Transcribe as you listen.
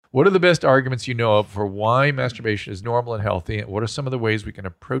What are the best arguments you know of for why masturbation is normal and healthy? And what are some of the ways we can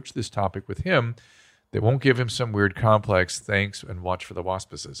approach this topic with him that won't give him some weird complex? Thanks, and watch for the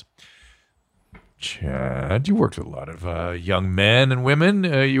waspices. Chad, you worked with a lot of young men and women.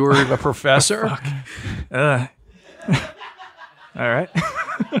 You were a professor. All right.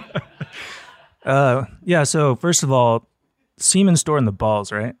 Yeah, so first of all, semen stored in the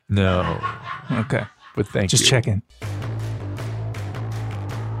balls, right? No. Okay. But thank you. Just checking.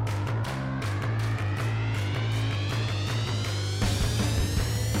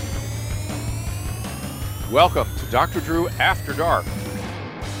 Welcome to Dr. Drew After Dark.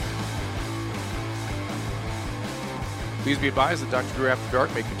 Please be advised that Dr. Drew After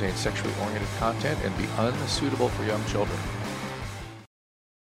Dark may contain sexually oriented content and be unsuitable for young children.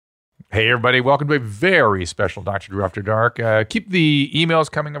 Hey, everybody. Welcome to a very special Dr. Drew After Dark. Keep the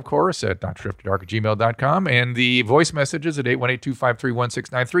emails coming, of course, at drafterdark@gmail.com and the voice messages at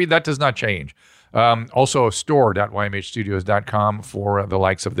 818-253-1693. That does not change. Also, store.ymhstudios.com for the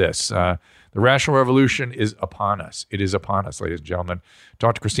likes of this. The rational revolution is upon us. It is upon us, ladies and gentlemen.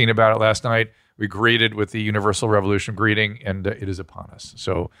 Talked to Christina about it last night. We greeted with the Universal Revolution greeting, and it is upon us.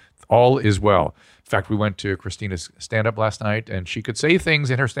 So all is well. In fact, we went to Christina's stand-up last night, and she could say things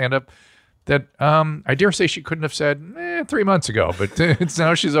in her stand-up that I dare say she couldn't have said 3 months ago, but it's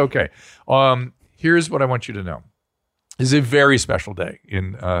now she's okay. Here's what I want you to know. This is a very special day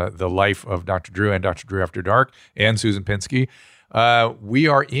in the life of Dr. Drew and Dr. Drew After Dark and Susan Pinsky. We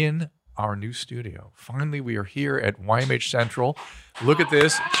are in our new studio. Finally, we are here at YMH Central. Look at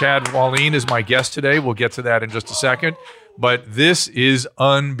this. Chad Wallin is my guest today. We'll get to that in just a second. But this is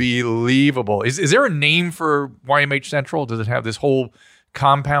unbelievable. Is there a name for YMH Central? Does it have this whole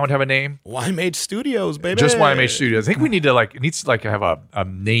compound have a name? YMH Studios, baby. Just YMH Studios. I think we need to it needs to have a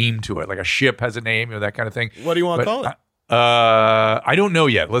name to it. Like a ship has a name, that kind of thing. What do you want to call it? I don't know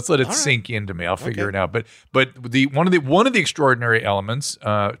yet. Let's let it sink into me. I'll figure it out. But one of the extraordinary elements.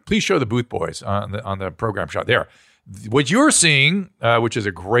 Please show the booth boys on the program shot there. What you're seeing, which is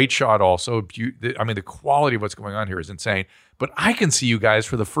a great shot, also. The quality of what's going on here is insane. But I can see you guys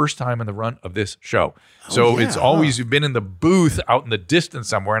for the first time in the run of this show. It's always you've been in the booth out in the distance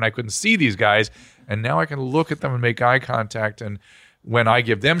somewhere, and I couldn't see these guys. And now I can look at them and make eye contact. And when I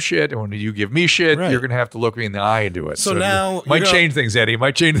give them shit and when you give me shit, you're going to have to look me in the eye and do it. So now might change things, Eddie.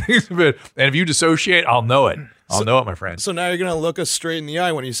 Might change things a bit. And if you dissociate, I'll know it. I'll know it, my friend. So now you're going to look us straight in the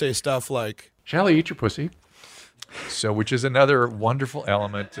eye when you say stuff like, "Shall I eat your pussy?" So, which is another wonderful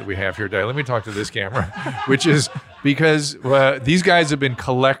element that we have here today. Let me talk to this camera, which is because these guys have been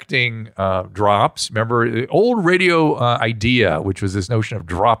collecting drops. Remember the old radio idea, which was this notion of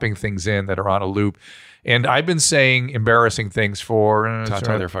dropping things in that are on a loop. And I've been saying embarrassing things for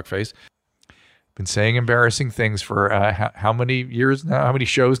their fuckface. Been saying embarrassing things for how many years now? How many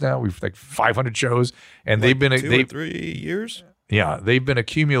shows now? We've 500 shows, and they've been 2 or 3 years. Yeah, they've been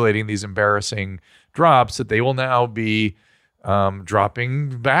accumulating these embarrassing drops that they will now be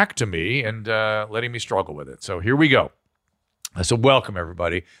dropping back to me and letting me struggle with it. So here we go. So welcome,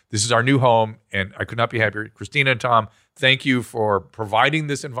 everybody. This is our new home, and I could not be happier. Christina and Tom, thank you for providing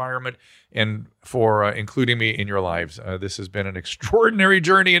this environment and for including me in your lives. This has been an extraordinary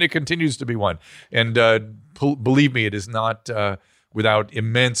journey, and it continues to be one. And believe me, it is not without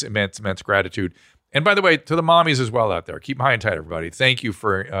immense gratitude. And by the way, to the mommies as well out there, keep them high and tight, everybody. Thank you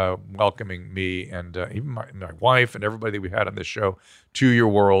for welcoming me and even my wife and everybody that we had on this show to your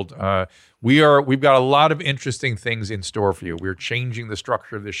world. We've got a lot of interesting things in store for you. We're changing the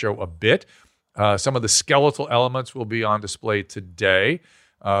structure of the show a bit. Some of the skeletal elements will be on display today.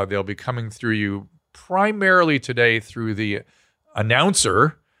 They'll be coming through you primarily today through the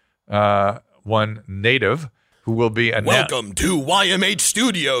announcer, one native, who will be Welcome to YMH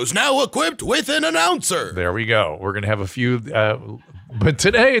Studios, now equipped with an announcer. There we go. We're going to have a few, but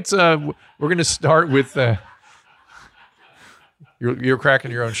today it's we're going to start with. You're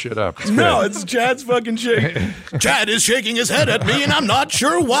cracking your own shit up. No, it's Chad's fucking shaking. Chad is shaking his head at me, and I'm not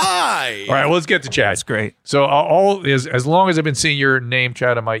sure why. All right, well, let's get to Chad. That's great. So as long as I've been seeing your name,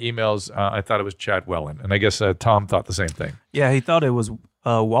 Chad, in my emails, I thought it was Chad Wellin, and I guess Tom thought the same thing. Yeah, he thought it was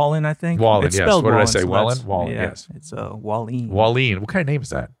Wallin, I think. Wallin, it's yes. spelled What did I Wallin, say? so Wallin? Wallin, yes. It's Wallin. Wallin. What kind of name is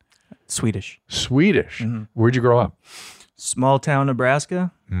that? Swedish. Swedish. Mm-hmm. Where'd you grow up? Small town,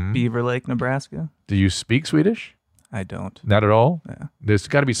 Nebraska. Beaver Lake, Nebraska. Do you speak Swedish? I don't. Not at all? Yeah. There's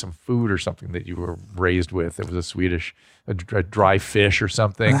got to be some food or something that you were raised with. It was a dry fish or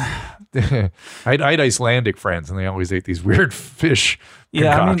something. I had Icelandic friends, and they always ate these weird fish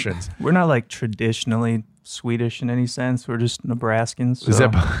concoctions. I mean, we're not like traditionally Swedish in any sense. We're just Nebraskans. So. Is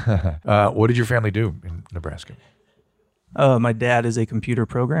that, what did your family do in Nebraska? My dad is a computer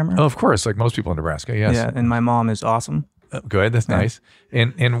programmer. Oh, of course, like most people in Nebraska. Yes. Yeah, and my mom is awesome. Good. That's nice.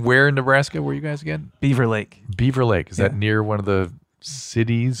 And where in Nebraska were you guys again? Beaver Lake. Beaver Lake. Is that near one of the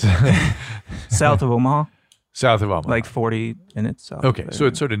cities? South of Omaha. South of Omaha. Like 40 minutes south. Okay, of so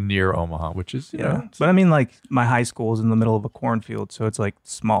it's sort of near Omaha, which is, you know. But I mean, like, my high school is in the middle of a cornfield, so it's like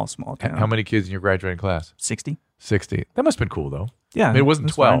small town. How many kids in your graduating class? 60. 60. That must have been cool, though. Yeah. I mean, it wasn't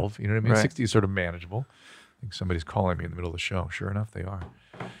that's 12. fine. You know what I mean? Right. 60 is sort of manageable. I think somebody's calling me in the middle of the show. Sure enough, they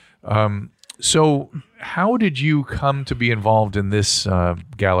are. So how did you come to be involved in this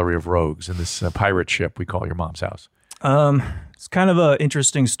gallery of rogues, in this pirate ship we call your mom's house? It's kind of an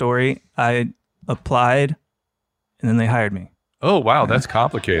interesting story. I applied, and then they hired me. Oh, wow. That's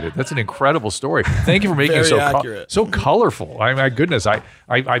complicated. That's an incredible story. Thank you for making it so so colorful. I my goodness. I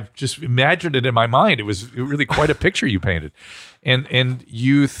just imagined it in my mind. It was really quite a picture you painted. And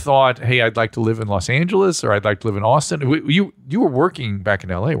you thought, hey, I'd like to live in Los Angeles or I'd like to live in Austin. You were working back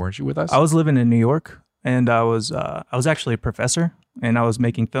in LA, weren't you, with us? I was living in New York, and I was actually a professor, and I was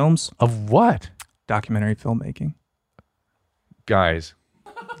making films. Of what? Documentary filmmaking. Guys.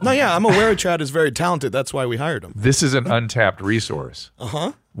 No, yeah, I'm aware Chad is very talented. That's why we hired him. This is an untapped resource.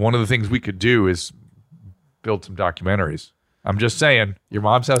 Uh-huh. One of the things we could do is build some documentaries. I'm just saying, your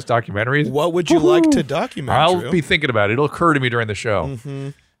mom's house documentaries. What would you like to document, I'll Drew? be thinking about it. It'll occur to me during the show. Mm-hmm.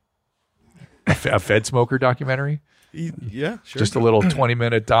 A Fed Smoker documentary? Yeah, sure. Just a little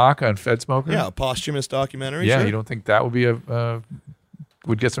 20-minute doc on Fed Smoker? Yeah, a posthumous documentary. Yeah, sure. you don't think that would be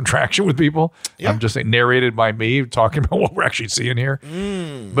would get some traction with people? Yeah. I'm just saying, narrated by me, talking about what we're actually seeing here.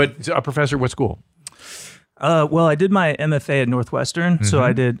 But a professor, what school? Well, I did my MFA at Northwestern, so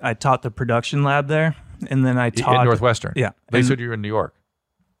I taught the production lab there, and then I taught At Northwestern? Yeah. They said you were in New York.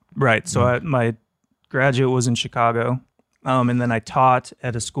 Right. So my graduate was in Chicago, and then I taught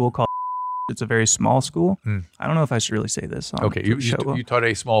at a school called. It's a very small school. I don't know if I should really say this. Okay, you taught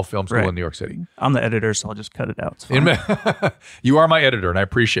a small film school in New York City. I'm the editor, so I'll just cut it out. It's fine. You are my editor, and I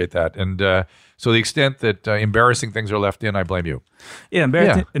appreciate that. And so the extent that embarrassing things are left in, I blame you. Yeah,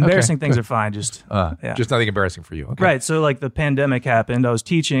 embarrassing things are fine. Just nothing embarrassing for you. Okay. Right. So like the pandemic happened. I was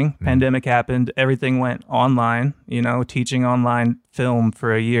teaching. Pandemic happened. Everything went online. Teaching online film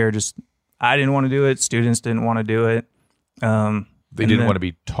for a year. Just I didn't want to do it. Students didn't want to do it. They didn't want to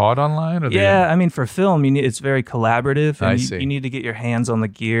be taught online? Or I mean, for film, it's very collaborative. And I see. You need to get your hands on the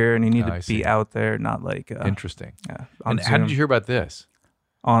gear, and you need to be out there, not like... Interesting. And how did you hear about this?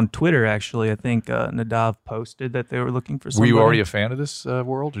 On Twitter, actually. I think Nadav posted that they were looking for somebody. Were you already a fan of this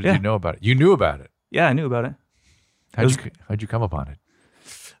world, or did you know about it? You knew about it? Yeah, I knew about it. How'd you come upon it?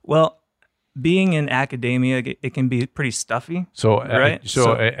 Well, being in academia, it can be pretty stuffy. So, right?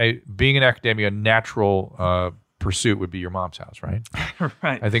 Being in academia, natural... pursuit would be your mom's house, right?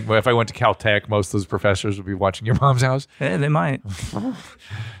 Right. I think if I went to Caltech, most of those professors would be watching your mom's house. Yeah, they might.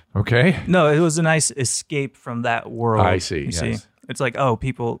 Okay. No, it was a nice escape from that world. I see. You see, it's like,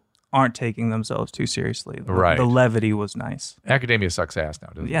 people aren't taking themselves too seriously. Right. The levity was nice. Academia sucks ass now,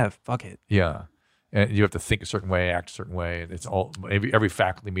 doesn't it? Yeah, fuck it. Yeah. And you have to think a certain way, act a certain way. And it's all every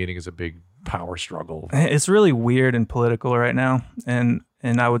faculty meeting is a big power struggle. It's really weird and political right now.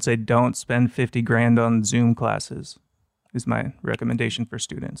 And I would say don't spend $50,000 on Zoom classes is my recommendation for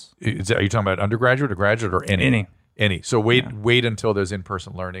students. Are you talking about undergraduate or graduate or any? Any. So wait until there's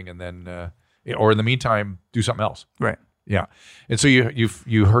in-person learning, and then, or in the meantime, do something else. Right. Yeah. And so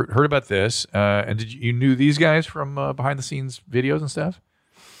you heard about this, and did you knew these guys from behind the scenes videos and stuff?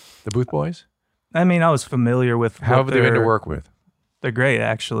 The Booth Boys? I mean, I was familiar with. How have they been to work with? They're great,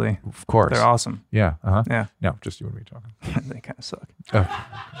 actually. Of course. They're awesome. Yeah. Uh-huh. Yeah. No, just you and me talking. They kind of suck.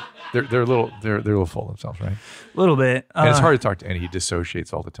 They're a little full of themselves, right? A little bit. And it's hard to talk to Andy. He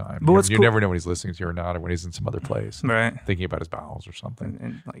dissociates all the time. But what's you cool, never know when he's listening to you or not, or when he's in some other place, right? Thinking about his bowels or something.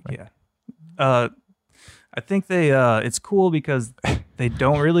 And I think they. It's cool because they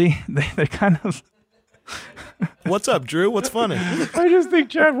don't really. They're kind of. What's up, Drew? What's funny? I just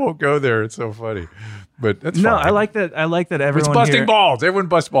think Chad won't go there. It's so funny. But that's no, fine. I like that. I like that everyone. It's busting here, balls. Everyone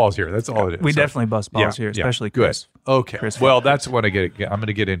busts balls here. That's all it is. We definitely bust balls here, especially Chris. Good. Okay. Well, that's what I'm going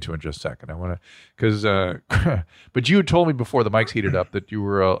to get into in just a second. I want to, because, but you had told me before the mics heated up that you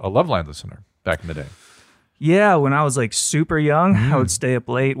were a Loveline listener back in the day. Yeah, when I was like super young, I would stay up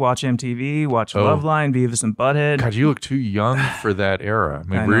late, watch MTV, watch Loveline, Beavis and Butthead. God, you look too young for that era. I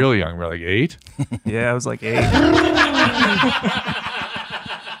mean, real young. We're like 8? Yeah, I was like 8.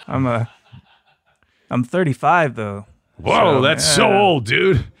 I'm 35 though. Whoa, so, that's so old,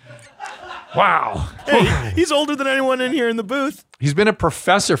 dude. Wow. Hey, he's older than anyone in here in the booth. He's been a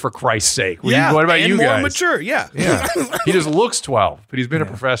professor, for Christ's sake. What about you guys? More mature, yeah. He just looks 12, but he's been a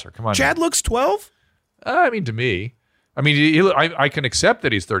professor. Come on. Chad looks 12? I mean, to me. I mean, I can accept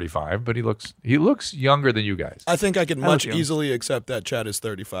that he's 35, but he looks younger than you guys. I think I can I much look young. easily accept that Chad is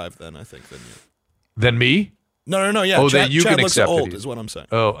 35 then, I think, than you. Than me? No, yeah. Oh, Chad, then you Chad can looks accept old it. is what I'm saying.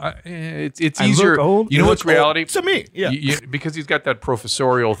 Oh, it's I look easier. old? You know You what's look old reality? to me, yeah. Because he's got that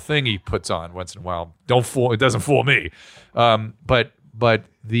professorial thing he puts on once in a while. It doesn't fool me. But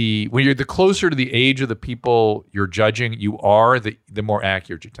when you're the closer to the age of the people you're judging, you are the more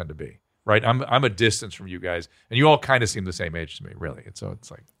accurate you tend to be. Right? I'm a distance from you guys, and you all kind of seem the same age to me, really. And so it's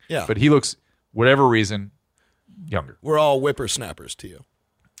like, Yeah. But he looks, whatever reason, younger. We're all whippersnappers to you.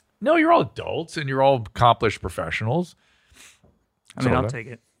 No, you're all adults and you're all accomplished professionals. I mean, I'll Sorta. take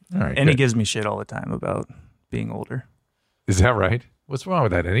it. All right, And he good. gives me shit all the time about being older. Is that right? What's wrong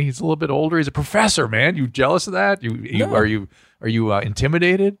with that, Eddie? He's a little bit older. He's a professor, man. You jealous of that? No. Are you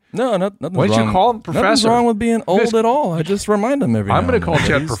intimidated? No, nothing's Why don't wrong. you call him Nothing's professor? wrong with being old Because- at all. I just remind him every I'm now gonna and call then that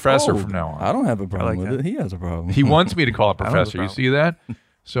Chad he's professor old. from now on. I don't have a problem like with that. it. He has a problem. He wants me to call him I don't have a professor. You problem. see that?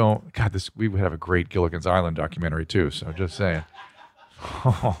 So, God, we would have a great Gilligan's Island documentary too. So, just saying.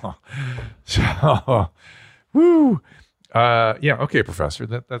 So, woo. Yeah. Okay, Professor.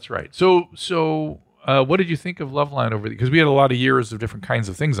 That's right. So, what did you think of Loveline over? Because we had a lot of years of different kinds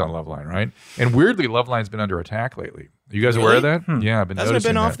of things on Loveline, right? And weirdly, Loveline's been under attack lately. Are you guys aware of that? Yeah, I've been Hasn't it noticing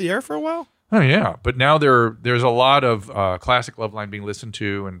been off that. the air for a while? Oh yeah, but now there's a lot of classic Loveline being listened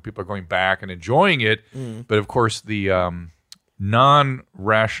to, and people are going back and enjoying it. But of course, the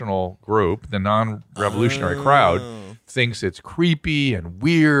non-rational group, the non-revolutionary crowd, thinks it's creepy and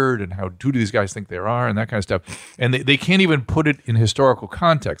weird, and who do these guys think they are, and that kind of stuff. And they can't even put it in historical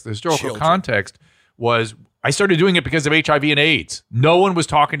context. The historical Children. context was I started doing it because of HIV and AIDS. No one was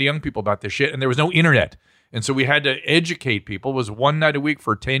talking to young people about this shit, and there was no internet. And so we had to educate people. It was one night a week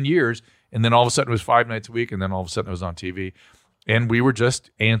for 10 years, and then all of a sudden it was 5 nights a week, and then all of a sudden it was on TV. And we were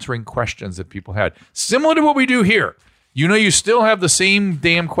just answering questions that people had. Similar to what we do here. You still have the same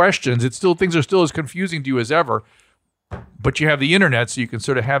damn questions. Things are still as confusing to you as ever, but you have the internet, so you can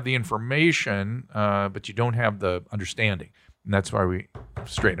sort of have the information, but you don't have the understanding. And that's why we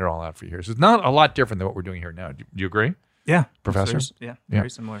straighten it all out for you here. So it's not a lot different than what we're doing here now. Do you agree? Yeah. Professor? Yeah. Yeah. Very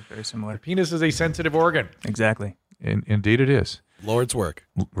similar. Very similar. Penis is a sensitive organ. Exactly. Indeed it is. Lord's work.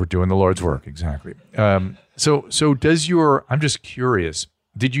 We're doing the Lord's work, exactly. So does I'm just curious,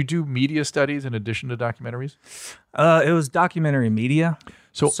 did you do media studies in addition to documentaries? It was documentary media.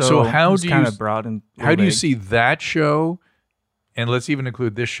 So how do you kind of broad and how do you vague. see that show, and let's even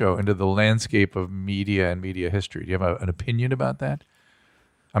include this show, into the landscape of media and media history? Do you have an opinion about that?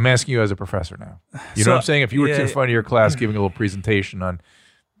 I'm asking you as a professor now. You know what I'm saying? If you were in front of your class giving a little presentation on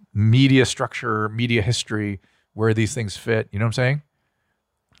media structure, media history, where these things fit, you know what I'm saying?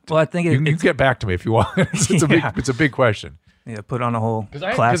 Well, I think You can get back to me if you want. It's a big question. put on a whole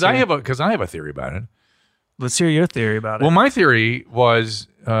class. Because I here. have a theory about it. Let's hear your theory about it. Well, my theory was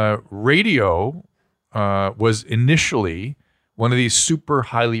radio was initially one of these super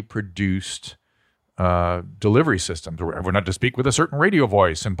highly produced delivery systems where everyone had to speak with a certain radio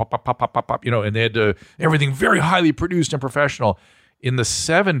voice and pop, pop, pop, pop, pop, pop, and they had to, everything very highly produced and professional. In the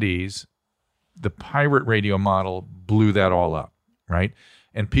 70s, the pirate radio model blew that all up, right?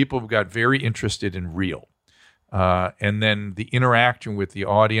 And people got very interested in real. And then the interaction with the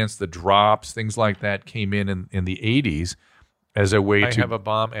audience, the drops, things like that came in the 80s as a way to have a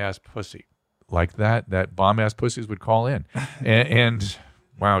bomb-ass pussy. Like that bomb-ass pussies would call in. And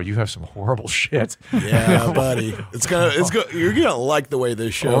wow, you have some horrible shit. Yeah, buddy. You're gonna like the way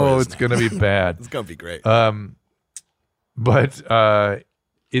this show is. It's gonna be bad. It's gonna be great. But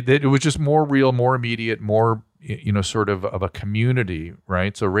it was just more real, more immediate, more sort of a community,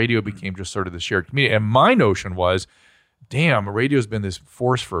 right? So radio became just sort of the shared community. And my notion was, damn, radio's been this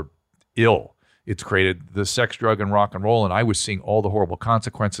force for ill. It's created the sex, drug, and rock and roll, and I was seeing all the horrible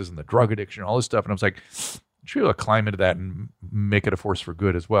consequences and the drug addiction and all this stuff, and I was like, should we be able to climb into that and make it a force for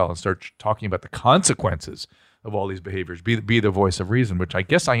good as well, and start talking about the consequences of all these behaviors, be the voice of reason, which I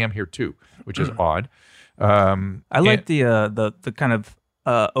guess I am here too, which is odd. I like the kind of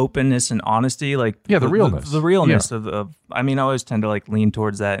openness and honesty, like the realness. The realness of I mean, I always tend to like lean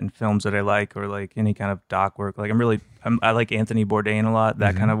towards that in films that I like, or like any kind of doc work. Like I like Anthony Bourdain a lot,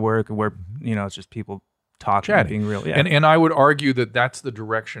 that kind of work where it's just people talking, and being real. Yeah, and I would argue that that's the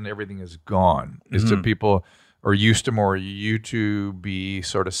direction everything has gone. Is to people are used to more YouTube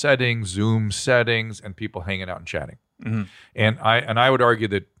sort of settings, Zoom settings, and people hanging out and chatting. And I would argue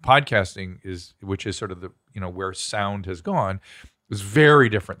that podcasting which is sort of the where sound has gone, is very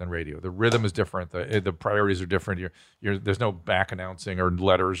different than radio. The rhythm is different. The priorities are different. There's no back announcing or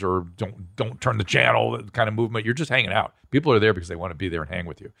letters or don't turn the channel kind of movement. You're just hanging out. People are there because they want to be there and hang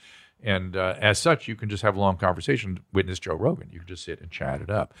with you. And as such, you can just have a long conversation. Witness Joe Rogan. You can just sit and chat it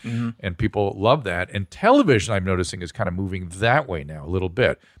up. And people love that. And television, I'm noticing, is kind of moving that way now a little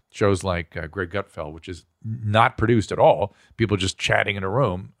bit. Shows like Greg Gutfeld, which is not produced at all. People just chatting in a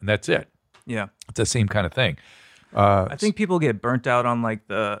room, and that's it. Yeah. It's the same kind of thing. I think people get burnt out on like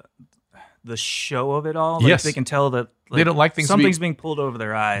the show of it all. Like, Yes. they can tell that They don't like things to be- something's being pulled over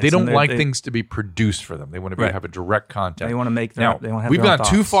their eyes. They don't and like they- things to be produced for them. They want to Right. have a direct contact. They want to make them. Now, they want to have we've their own gone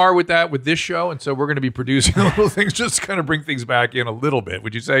too thoughts. far with that with this show, and so we're going to be producing little things just to kind of bring things back in a little bit.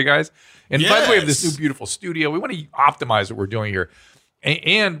 Would you say, guys? And by the way, we have this Yes. new beautiful studio. We want to optimize what we're doing here.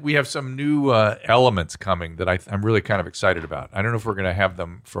 And we have some new elements coming that I'm really kind of excited about. I don't know if we're going to have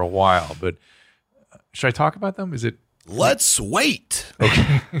them for a while, but should I talk about them? Is it Let's wait.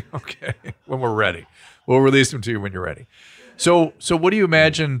 okay? When we're ready, we'll release them to you when you're ready. So what do you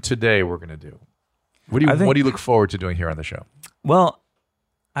imagine today we're going to do? What do you look forward to doing here on the show? Well,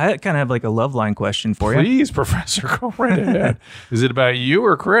 I kind of have like a love line question for you. Please, Professor, go right ahead. Is it about you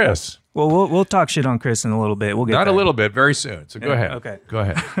or Chris? Well, we'll talk shit on Chris in a little bit. We'll get Not there. a little bit, very soon. So go ahead. okay. Go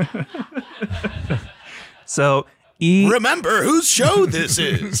ahead. So Remember whose show this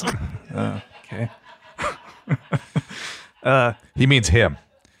is. Okay. He means him.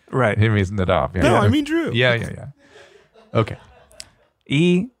 Right. He means Nadav. Yeah. No, I mean Drew. Yeah. Okay.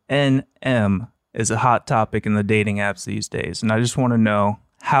 ENM is a hot topic in the dating apps these days, and I just want to know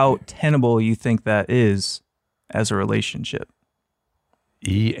how tenable you think that is as a relationship.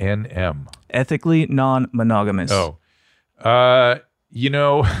 ENM. Ethically non-monogamous. Oh.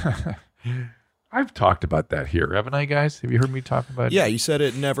 I've talked about that here, haven't I, guys? Have you heard me talk about it? Yeah, you said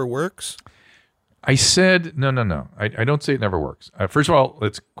it never works. I said, no. I don't say it never works. First of all,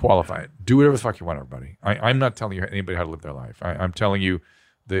 let's qualify it. Do whatever the fuck you want, everybody. I'm not telling you anybody how to live their life. I'm telling you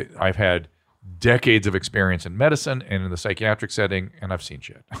that I've had decades of experience in medicine and in the psychiatric setting, and I've seen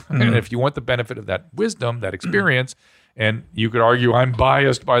shit. And if you want the benefit of that wisdom, that experience, and you could argue I'm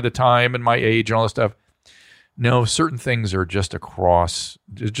biased by the time and my age and all this stuff, no, certain things are just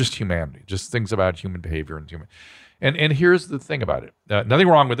just humanity, just things about human behavior and human. And here's the thing about it. Nothing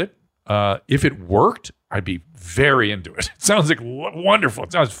wrong with it. If it worked, I'd be very into it. It sounds like wonderful.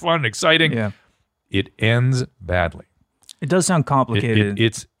 It sounds fun and exciting. Yeah. It ends badly. It does sound complicated.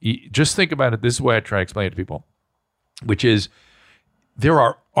 Just think about it. This is the way I try to explain it to people, which is there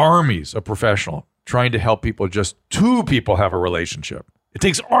are armies of professionals trying to help people. Just two people have a relationship. It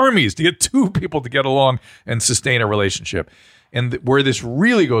takes armies to get two people to get along and sustain a relationship. And where this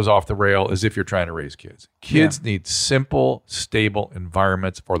really goes off the rail is if you're trying to raise kids. Kids need simple, stable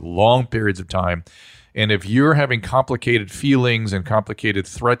environments for long periods of time. And if you're having complicated feelings and complicated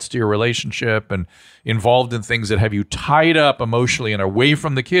threats to your relationship and involved in things that have you tied up emotionally and away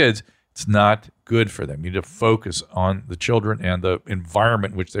from the kids, it's not good for them. You need to focus on the children and the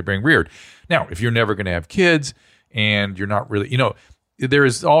environment in which they're being reared. Now, if you're never going to have kids and you're not really, there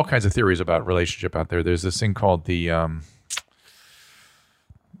is all kinds of theories about relationship out there. There's this thing called the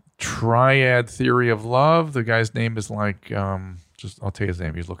triad theory of love. The guy's name is like, I'll tell you his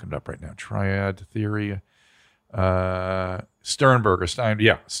name. He's looking it up right now. Triad theory. Sternberg or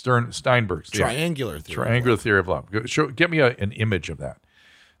Steinberg. Triangular theory. Triangular theory of love. Get me an image of that,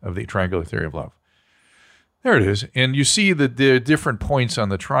 of the triangular theory of love. There it is. And you see the different points on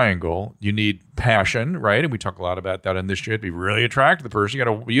the triangle. You need passion, right? And we talk a lot about that in this shit. Be really attracted to the person.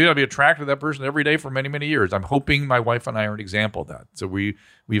 You gotta be attracted to that person every day for many, many years. I'm hoping my wife and I are an example of that. So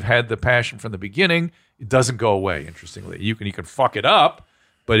we've had the passion from the beginning. It doesn't go away, interestingly. You can fuck it up,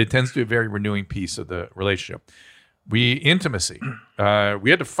 but it tends to be a very renewing piece of the relationship. Intimacy. We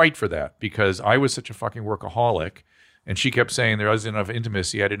had to fight for that because I was such a fucking workaholic. And she kept saying there wasn't enough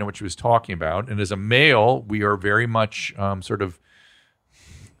intimacy. I didn't know what she was talking about. And as a male, we are very much sort of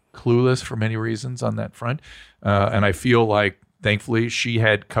clueless for many reasons on that front. And I feel like, thankfully, she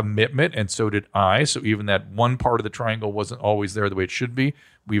had commitment, and so did I. So even that one part of the triangle wasn't always there the way it should be.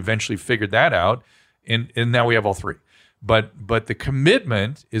 We eventually figured that out. And now we have all three. But the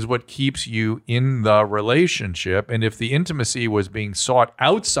commitment is what keeps you in the relationship. And if the intimacy was being sought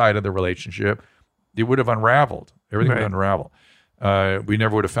outside of the relationship, it would have unraveled. Everything would unravel. We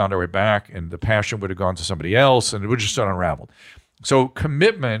never would have found our way back, and the passion would have gone to somebody else, and it would just unraveled. So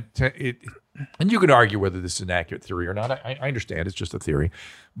commitment, and you could argue whether this is an accurate theory or not. I understand it's just a theory,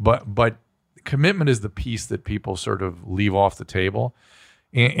 but commitment is the piece that people sort of leave off the table.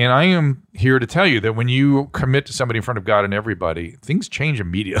 And I am here to tell you that when you commit to somebody in front of God and everybody, things change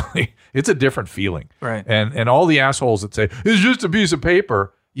immediately. It's a different feeling. Right. And all the assholes that say, it's just a piece of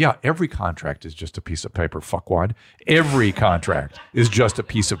paper. Yeah, every contract is just a piece of paper, fuckwad. Every contract is just a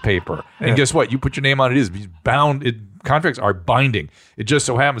piece of paper. And guess what? You put your name on it, it's bound. Contracts are binding. It just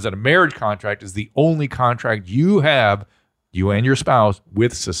so happens that a marriage contract is the only contract you have, you and your spouse,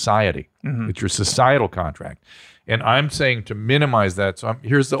 with society. It's your societal contract. And I'm saying to minimize that. So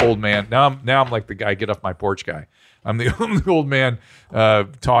here's the old man. Now I'm like the guy, get off my porch guy. I'm the old man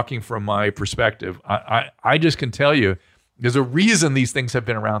talking from my perspective. I just can tell you, there's a reason these things have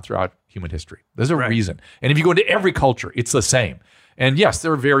been around throughout human history. There's a reason. And if you go into every culture, it's the same. And yes,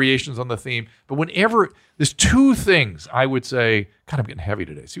 there are variations on the theme, but there's two things I would say, God, I'm getting heavy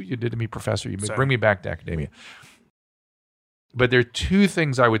today. See what you did to me, Professor? You bring me back to academia. But there are two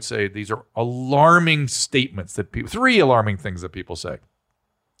things I would say, these are alarming statements three alarming things that people say.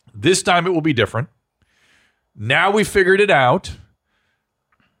 This time it will be different. Now we figured it out.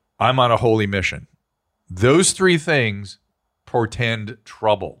 I'm on a holy mission. Those three things portend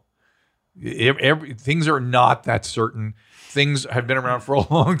trouble. Things are not that certain. Things have been around for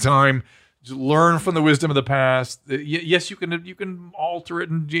a long time. Just learn from the wisdom of the past. Yes, you can alter it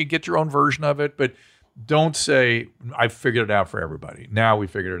and get your own version of it, but don't say, I figured it out for everybody. Now we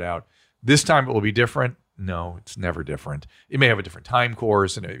figured it out. This time it will be different. No, it's never different. It may have a different time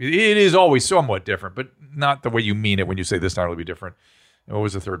course, and it is always somewhat different, but not the way you mean it when you say this time it will be different. And what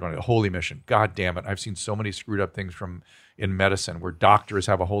was the third one? A holy mission. God damn it. I've seen so many screwed up things in medicine where doctors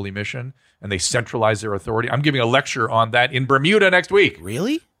have a holy mission and they centralize their authority. I'm giving a lecture on that in Bermuda next week.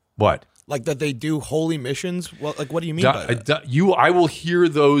 Really? What? Like that they do holy missions? Well, like what do you mean by that? I will hear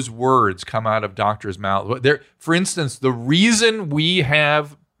those words come out of doctors' mouths. For instance, the reason we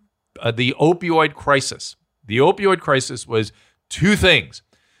have the opioid crisis. The opioid crisis was two things.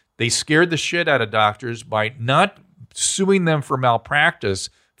 They scared the shit out of doctors by not suing them for malpractice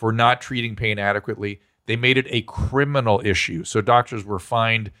for not treating pain adequately. They made it a criminal issue. So doctors were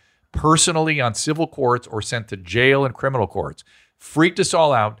fined personally on civil courts or sent to jail in criminal courts. Freaked us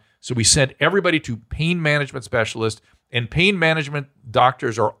all out. So we sent everybody to pain management specialists, and pain management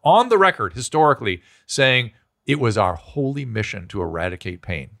doctors are on the record historically saying it was our holy mission to eradicate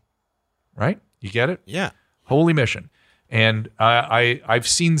pain. Right? You get it? Yeah. Holy mission. And I've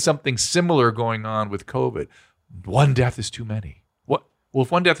seen something similar going on with COVID. One death is too many. What? Well,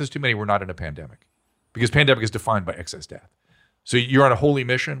 if one death is too many, we're not in a pandemic, because pandemic is defined by excess death. So you're on a holy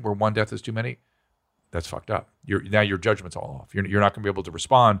mission where one death is too many. That's fucked up. Now your judgment's all off. You're not going to be able to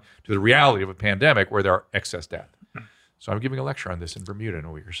respond to the reality of a pandemic where there are excess death. So I'm giving a lecture on this in Bermuda in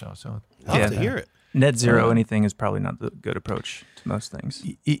a week or so. So I'll have to hear it. Net zero anything is probably not the good approach to most things.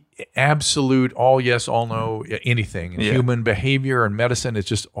 Absolute, all yes, all no, anything. And human behavior and medicine, it's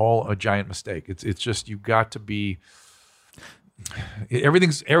just all a giant mistake. It's just, you've got to be,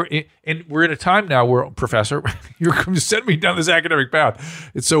 and we're in a time now where, Professor, you're sending me down this academic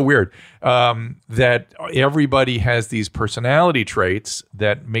path. It's so weird that everybody has these personality traits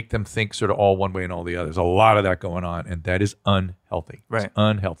that make them think sort of all one way and all the other. There's a lot of that going on, and that is unhealthy. Right. It's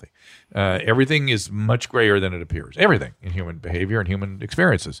unhealthy. Everything is much grayer than it appears. Everything in human behavior and human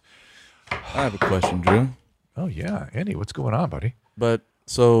experiences. I have a question, Drew. Oh, yeah. Andy, what's going on, buddy? But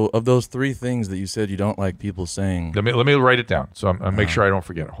so of those three things that you said you don't like people saying. Let me write it down so I make sure I don't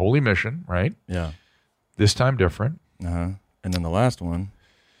forget it. Holy mission, right? Yeah. This time different. And then the last one.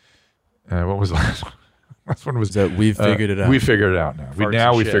 What was the last one? Last one was that we've figured it out. We figured it out now.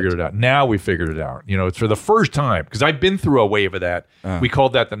 We figured it out. Now we figured it out. You know, it's for the first time, because I've been through a wave of that. We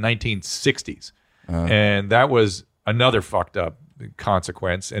called that the 1960s. And that was another fucked up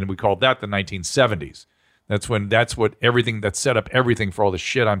consequence. And we called that the 1970s. That's what everything that set up everything for all the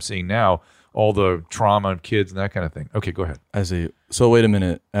shit I'm seeing now, all the trauma and kids and that kind of thing. Okay, go ahead. I see. So wait a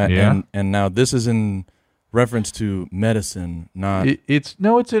minute. And now this is in reference to medicine, not.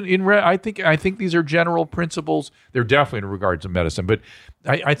 I think these are general principles. They're definitely in regards to medicine, but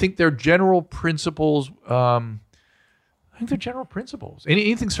I think they're general principles. I think they're general principles.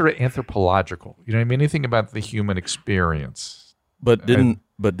 Anything sort of anthropological. You know what I mean? Anything about the human experience. But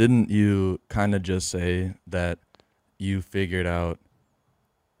didn't you kind of just say that you figured out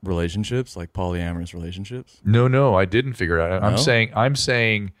relationships, like polyamorous relationships? No, I didn't figure it out. No? I'm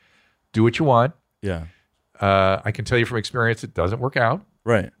saying do what you want. Yeah. I can tell you from experience it doesn't work out.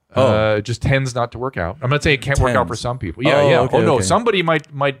 Right. It just tends not to work out. I'm not saying it can't work out for some people. Yeah. Okay. Somebody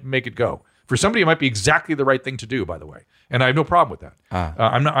might make it go. For somebody, it might be exactly the right thing to do, by the way. And I have no problem with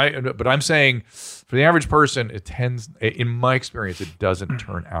that. But I'm saying for the average person, it tends, in my experience, it doesn't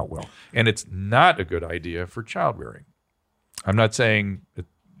turn out well. And it's not a good idea for child rearing. I'm not saying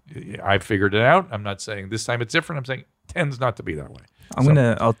I figured it out. I'm not saying this time it's different. I'm saying it tends not to be that way.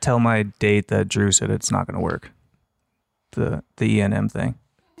 I'll tell my date that Drew said it's not going to work. The E&M thing.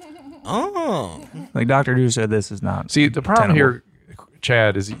 Oh. Like Dr. Drew said, this is not. See, the problem tenable. here,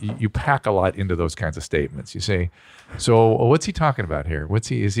 Chad, is you pack a lot into those kinds of statements. You say, so what's he talking about here? Is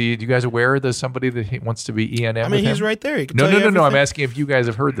he? Do you guys aware there's somebody that he wants to be E&M? I mean, he's right there. He can No. tell you I'm everything. asking if you guys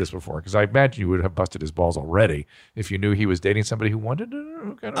have heard this before, because I imagine you would have busted his balls already if you knew he was dating somebody who wanted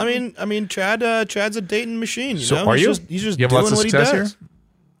to. I mean, Chad's a dating machine. You So know? are you? He's just You have doing lots of what he success does. here?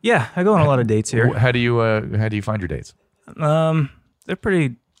 Yeah, I go on a lot of dates here. How do you find your dates? They're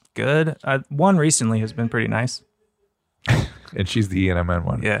pretty good. One recently has been pretty nice. And she's the E&M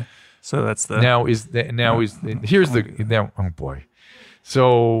one. Yeah. So that's the. Oh boy.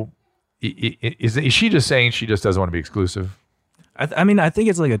 So is she just saying she just doesn't want to be exclusive? I mean, I think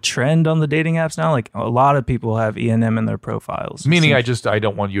it's like a trend on the dating apps now. Like a lot of people have E&M in their profiles. Meaning, I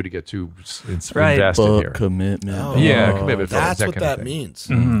don't want you to get too Right. invested Fuck here. commitment. Oh, Yeah, commitment. That's that what kind of that thing. means.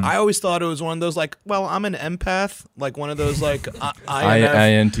 Mm-hmm. I always thought it was one of those like, well, I'm an empath, like one of those like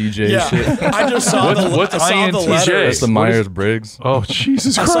INTJ yeah. shit. I just saw What's I saw the INTJ? letters. That's the Myers-Briggs. Oh,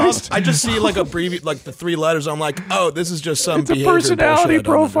 Jesus I Christ. I just see like like the 3 letters. I'm like, oh, this is just some It's a behavior personality bullshit I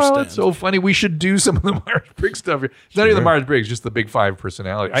don't profile. understand. It's so funny. We should do some of the Myers-Briggs stuff here. It's not even the Myers-Briggs, just the big 5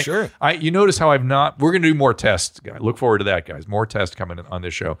 personality. Sure. You notice how I've not. We're going to do more tests. Look forward to that, guys. More tests coming on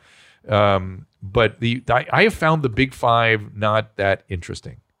this show. But I have found the big 5 not that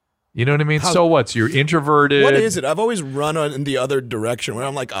interesting. You know what I mean? So what's you're introverted? What is it? I've always run in the other direction where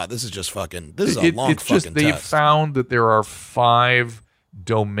I'm like, this is just fucking. This is a long it's fucking just they've test. found that there are 5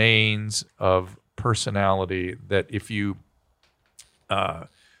 domains of personality that if you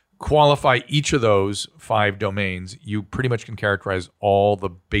qualify each of those 5 domains, you pretty much can characterize all the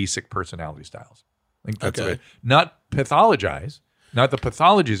basic personality styles. I think that's Okay. it. Not pathologize, not the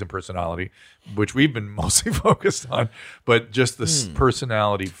pathologies in personality, which we've been mostly focused on, but just the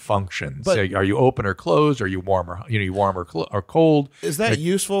personality functions. But- Say, are you open or closed? Are you warm or cold? Is that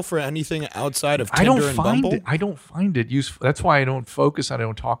useful for anything outside of I Tinder don't and find Bumble? it. I don't find it useful. That's why I don't focus. I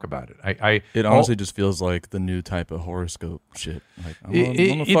don't talk about it. It honestly just feels like the new type of horoscope shit. Like I'm a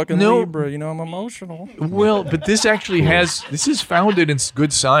It- fucking no. Libra, you know, I'm emotional. Well, but this actually this is founded in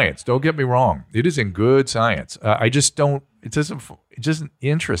good science. Don't get me wrong. It is in good science. I just don't. It doesn't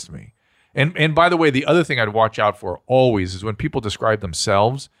interest me. And by the way, the other thing I'd watch out for always is when people describe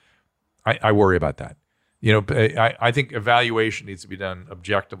themselves. I worry about that. You know, I think evaluation needs to be done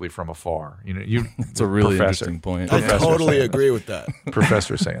objectively from afar. You know, It's a really professor. interesting point. I Professor totally saying agree with that.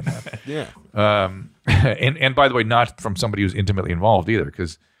 Professor saying that. Yeah. And by the way, not from somebody who's intimately involved either,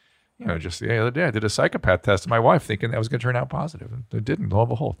 because just the other day I did a psychopath test to my wife, thinking that was going to turn out positive, and it didn't. Lo and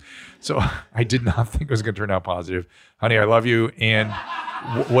behold, so I did not think it was going to turn out positive. Honey, I love you, and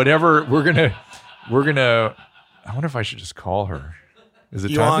whatever we're gonna. I wonder if I should just call her. Is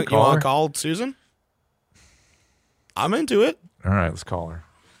it time to call her? You want to call Susan? I'm into it. All right, let's call her.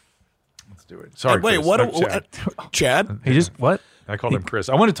 Let's do it. Sorry, Wait, Chris. Chad? He just what? I called him Chris.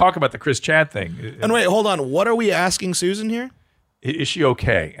 I want to talk about the Chris Chad thing. And wait, hold on. What are we asking Susan here? Is she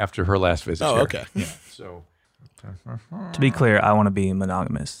okay after her last visit? Oh, here? okay. Yeah. So, To be clear, I want to be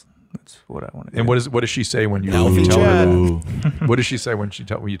monogamous. That's what I want to do. and what does she say when you Alfie tell her Chad. that? Ooh. What does she say when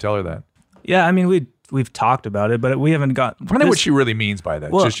you tell her that? Yeah, I mean we've talked about it, but we haven't got. Find out what she really means by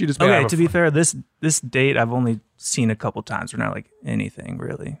that. Well, She just okay. To be fair, this date I've only seen a couple times. We're not like anything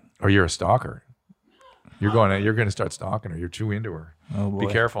really. or you're a stalker. You're going to start stalking her. You're too into her. Oh boy.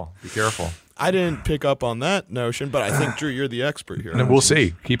 Be careful. Be careful. I didn't pick up on that notion, but I think, Drew, you're the expert here. And then we'll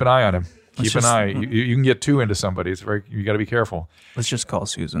see. Keep an eye on him. Keep an just- eye. You can get too into somebody. It's you got to be careful. Let's just call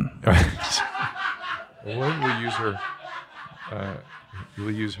Susan. We'll use her. We'll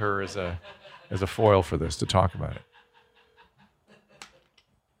use her as a foil for this to talk about it.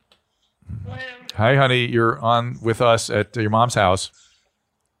 Hi, honey. You're on with us at your mom's house.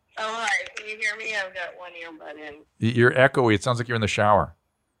 Oh, hi. Can you hear me? I've got one earbud in. You're echoey. It sounds like you're in the shower.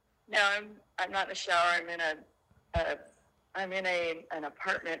 No, I'm not in the shower. I'm in an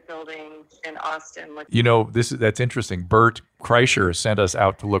apartment building in Austin. You know, that's interesting. Bert Kreischer sent us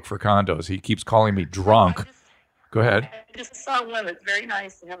out to look for condos. He keeps calling me drunk. Go ahead. I just saw one that's very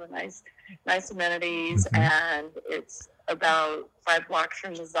nice. They have a nice amenities, and it's about 5 blocks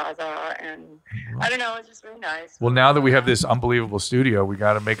from the Zaza, and I don't know, it's just really nice. Well, now that we have this unbelievable studio, we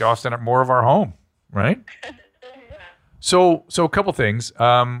got to make Austin more of our home, right? So a couple things.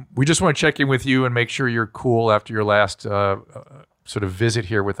 We just want to check in with you and make sure you're cool after your last sort of visit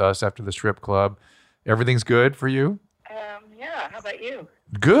here with us after the strip club. Everything's good for you? Yeah, how about you?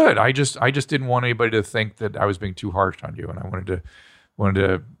 Good. I just didn't want anybody to think that I was being too harsh on you, and I wanted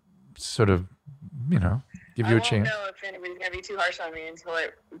to sort of, give you a chance. I won't know if anybody's going to be too harsh on me until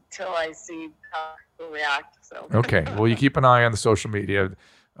I see how people react. So Okay. Well, you keep an eye on the social media.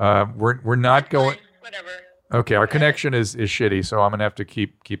 We're not going. Whatever. Okay, our connection is shitty, so I'm gonna have to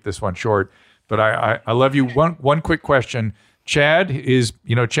keep this one short. But I love you. One quick question. Chad is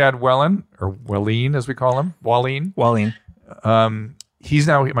Chad Wallin, or Wallin as we call him, Wallin. Wallin. He's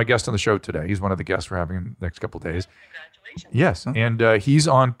now my guest on the show today. He's one of the guests we're having the next couple of days. Congratulations. Yes, and he's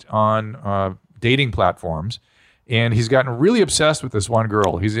on dating platforms, and he's gotten really obsessed with this one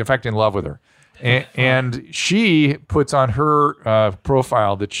girl. He's in fact in love with her, and she puts on her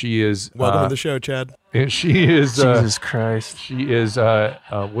profile that she is. Welcome to the show, Chad. And she is. Jesus Christ. She is.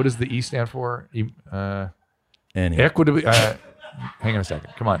 What does the E stand for? Equitable. Hang on a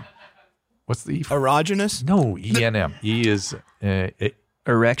second. Come on. What's the E for? Erogenous? No, ENM. E is.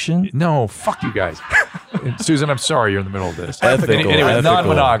 Erection? No, fuck you guys. Susan, I'm sorry you're in the middle of this. Ethical. Anyway,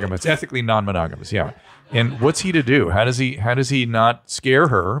 non-monogamous, ethically non-monogamous. Yeah. And what's he to do? How does he not scare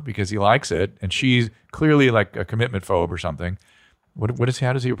her because he likes it, and she's clearly like a commitment phobe or something?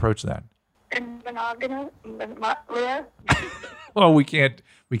 How does he approach that? Monogamous? Oh, we can't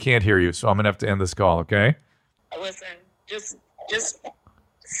hear you, so I'm gonna have to end this call. Okay. Listen, just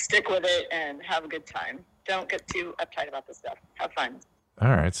stick with it and have a good time. Don't get too uptight about this stuff. Have fun. All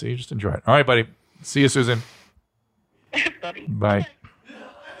right, so you just enjoy it. All right, buddy. See you, Susan. Buddy. Bye.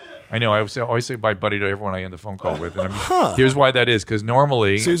 I know. I always say bye, buddy, to everyone I end the phone call with. And here's why that is, because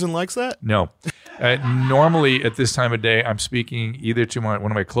normally... Susan likes that? No. Normally, at this time of day, I'm speaking either to one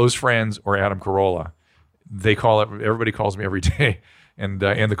of my close friends or Adam Carolla. Everybody calls me every day, and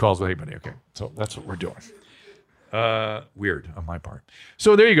the calls with, hey, buddy, okay. So that's what we're doing. Weird on my part.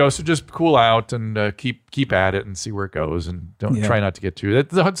 So there you go. So just cool out and keep at it and see where it goes, and try not to get too.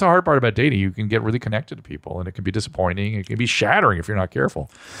 That's the hard part about dating. You can get really connected to people, and it can be disappointing. It can be shattering if you're not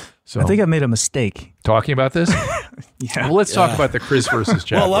careful. So I think I made a mistake. Talking about this. Yeah. Well, let's talk about the Chris versus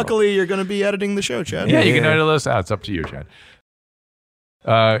Chad. Well, luckily you're going to be editing the show, Chad. Yeah, you can edit this out. It's up to you, Chad.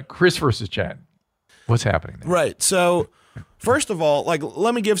 Chris versus Chad. What's happening there? Right. So, first of all,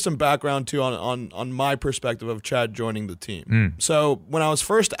 let me give some background too on my perspective of Chad joining the team. So when I was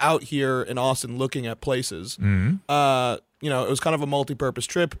first out here in Austin looking at places, it was kind of a multi-purpose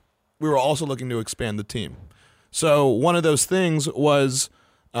trip. We were also looking to expand the team. So one of those things was,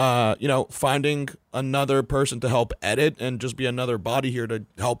 finding another person to help edit and just be another body here to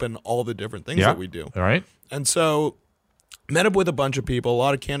help in all the different things that we do. All right. And so met up with a bunch of people. A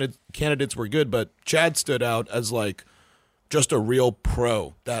lot of candidates were good, but Chad stood out as just a real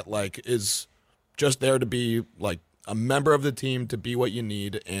pro that is just there to be a member of the team, to be what you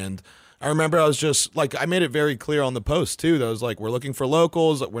need. And I remember I was just I made it very clear on the post too. That I was we're looking for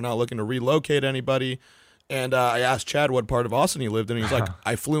locals. We're not looking to relocate anybody. And I asked Chad what part of Austin he lived in. And he was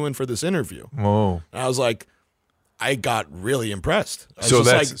I flew in for this interview. Whoa. And I was I got really impressed. So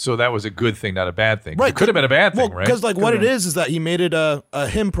that was a good thing, not a bad thing. Right. It could have been a bad thing, right? Because what it is that he made it a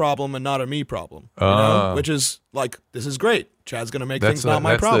him problem and not a me problem. Which is this is great. Chad's gonna make things not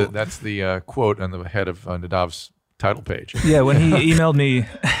my problem. That's the quote on the head of Nadav's title page. Yeah, when he emailed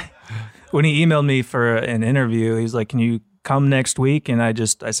me for an interview, he's like, "Can you come next week?" And I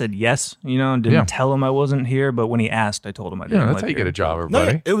said yes, and didn't tell him I wasn't here. But when he asked, I told him I didn't. Yeah, that's how you get a job,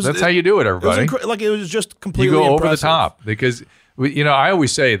 everybody. That's how you do it, It everybody. was it was just completely you go impressive. over the top because I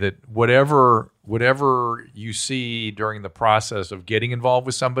always say that whatever you see during the process of getting involved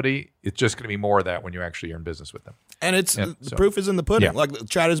with somebody, it's just going to be more of that when you actually are in business with them. And the proof is in the pudding. Yeah.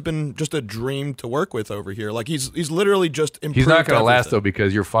 Chad has been just a dream to work with over here. He's literally just improved. He's not going to last everything. though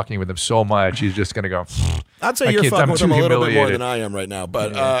because you're fucking with him so much. He's just going to go. I'd say you're fucking with him a little bit more than I am right now.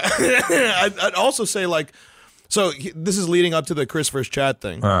 But I'd also say this is leading up to the Chris versus Chad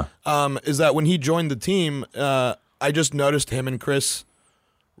thing. Is that when he joined the team, I just noticed him and Chris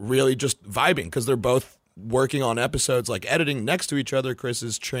really just vibing because they're both working on episodes editing next to each other. Chris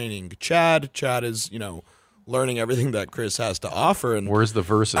is training Chad. Chad is learning everything that Chris has to offer. And where's the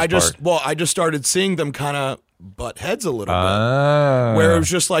versus I just started seeing them kind of butt heads a little bit, where it was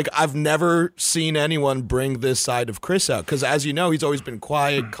just I've never seen anyone bring this side of Chris out because, as you know, he's always been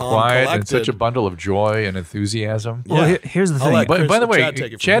quiet, calm, collected, and such a bundle of joy and enthusiasm. Well, here's the thing. By the way,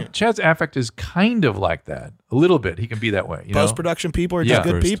 Chad's affect is kind of like that a little bit. He can be that way. Post-production people are just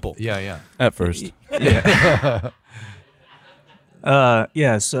good people. Yeah. At first.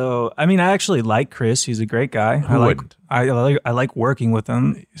 So I actually like Chris. He's a great guy. Wouldn't? I like working with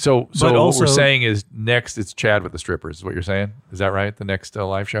him. So But what also- we're saying is next it's Chad with the strippers is what you're saying? Is that right? The next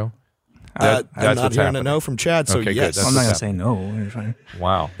live show? I'm That's not what's hearing happening. a no from Chad, so Okay, good. yes. That's I'm not gonna what's say no. You're fine.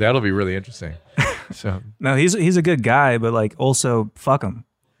 Wow. That'll be really interesting. So No, he's a good guy, but also fuck him.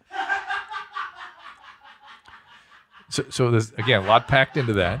 So there's again a lot packed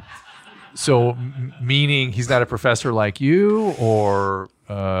into that. So meaning he's not a professor like you, or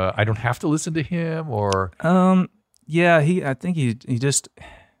I don't have to listen to him, or Yeah, I think he just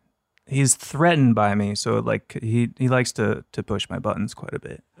he's threatened by me, so like he likes to push my buttons quite a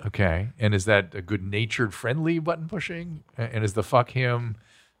bit. okay? And is that a good-natured, friendly button pushing? And is the fuck him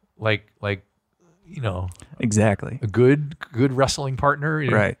like Exactly. a good wrestling partner?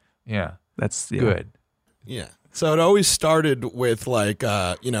 Right. Yeah. That's Good. Yeah. So it always started with like,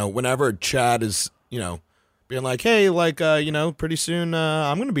 whenever Chad is, being like, hey, like, pretty soon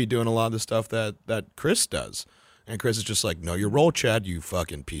I'm going to be doing a lot of the stuff that Chris does. And Chris is just like, know your role, Chad, you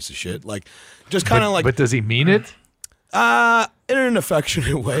fucking piece of shit. Like, just kind of like. But does he mean it? In an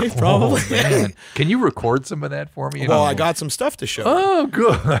affectionate way, probably. Oh, man. Can you record some of that for me? Well, I got some stuff to show. Oh,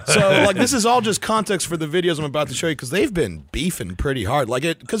 good. So, like, this is all just context for the videos I'm about to show you because they've been beefing pretty hard. Like,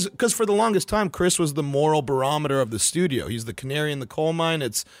 because for the longest time, Chris was the moral barometer of the studio. He's the canary in the coal mine.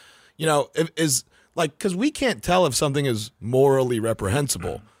 It's, because we can't tell if something is morally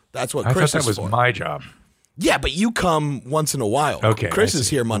reprehensible. That's what I Chris thought is that was for. my job. Yeah, but you come once in a while. Okay, Chris I is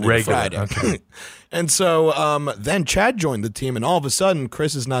see. here Monday Regular, to Friday. okay. And so then Chad joined the team, and all of a sudden,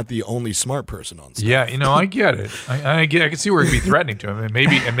 Chris is not the only smart person on staff. Yeah, I get it. I can see where it'd be threatening to him,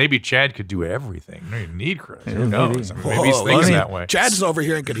 and maybe Chad could do everything. You don't even need Chris. Who knows? I mean, maybe he Whoa, thinks that way. Chad's over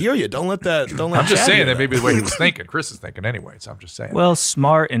here and could hear you. Don't let I'm just Chad saying hear that maybe the way he was thinking, Chris is thinking anyway. So I'm just saying. Well,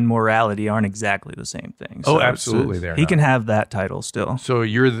 smart and morality aren't exactly the same thing. Oh, So absolutely, they're he not. can have that title still. So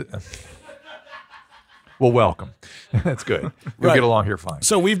you're the. Well, welcome. That's good. We'll Right. get along here fine.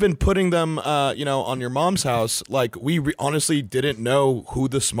 So we've been putting them, on your mom's house. Like we honestly didn't know who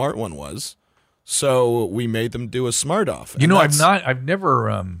the smart one was, so we made them do a smart off. And I've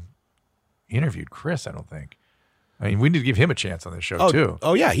never interviewed Chris. I don't think. I mean, we need to give him a chance on this show too.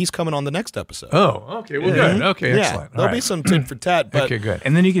 Oh yeah, he's coming on the next episode. Oh, okay. Well, good. Okay, yeah, excellent. All there'll be right. some tit for tat. But Okay, good.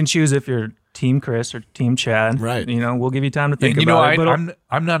 And then you can choose if you're Team Chris or Team Chad. Right. We'll give you time to think And, about it. But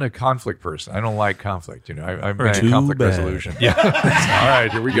I'm not a conflict person. I don't like conflict. I'm Right. into Too conflict bad. resolution. Yeah. All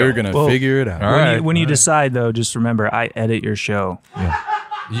right, here we go. You're gonna Well, figure it out. All right. when you decide, though, just remember, I edit your show.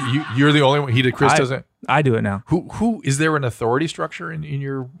 You're the only one. Chris I- doesn't. I do it now. Who is there an authority structure in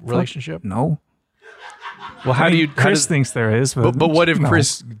your relationship? No. Well, how do you? how Chris does- thinks there is, but But what if no.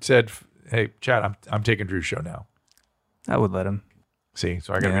 Chris said, "Hey, Chad, I'm taking Drew's show now." I would let him. See,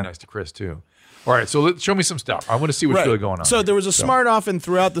 so I got to Yeah. be nice to Chris too. All right, so show me some stuff. I want to see what's Right. really going on. So here. there was a smart off, and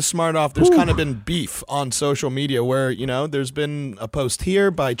throughout the smart off, there's kind of been beef on social media where, there's been a post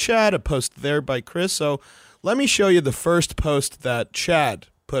here by Chad, a post there by Chris. So let me show you the first post that Chad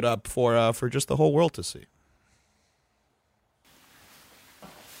put up for just the whole world to see.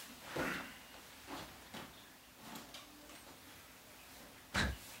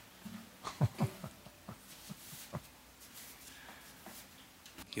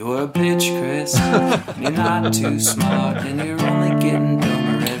 You're a bitch, Chris. You're not too smart, and you're only getting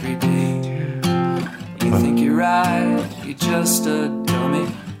dumber every day. You think you're right, you're just a dummy.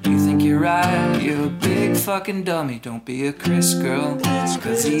 You think you're right, you're a big fucking dummy. Don't be a Chris girl,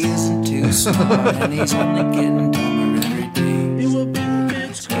 cause he isn't too smart, and he's only getting dumber every day. You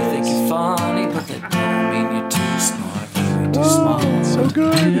think you're funny, but that don't mean you're too smart. You're too smart. so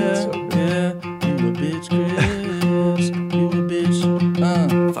good. Yeah, you a bitch, Chris. You a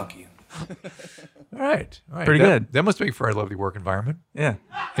bitch. Fuck you. All right. Pretty good. That must make for a lovely work environment. Yeah.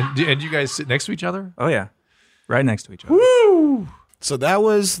 And you guys sit next to each other? Oh, yeah. Right next to each other. So that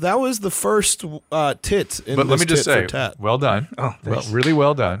was the first tit in But let this me just tit say, for tat. well done. Oh, well, thanks. really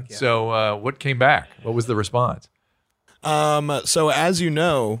well done. So, what came back? What was the response? So as you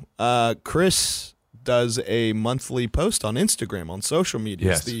know, Chris does a monthly post on Instagram, on social media.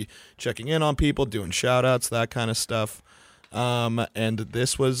 Yes. It's the checking in on people, doing shout outs, that kind of stuff. And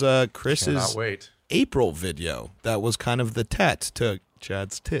this was Chris's Cannot wait. April video. That was kind of the tat to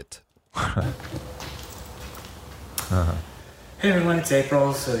Chad's tit. Hey everyone, it's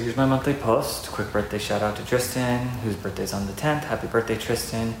April, so here's my monthly post. Quick birthday shout out to Tristan, whose birthday's on the 10th. Happy birthday,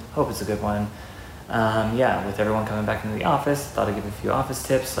 Tristan. Hope it's a good one. With everyone coming back into the office, thought I'd give a few office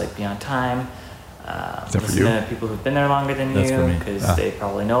tips, like be on time. that for Listen you? to people who've been there longer than That's for you, me. because they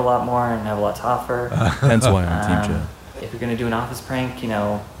probably know a lot more and have a lot to offer. Hence why I'm Team Chad. If you're gonna do an office prank,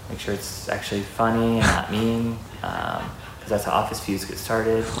 make sure it's actually funny and not mean, because that's how office feuds get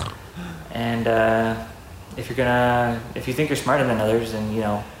started. And if you think you're smarter than others, then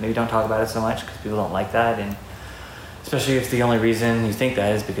maybe don't talk about it so much because people don't like that, and especially if the only reason you think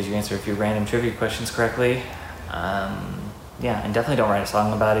that is because you answer a few random trivia questions correctly. And definitely don't write a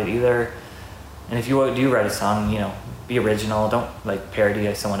song about it either. And if you do write a song, be original. Don't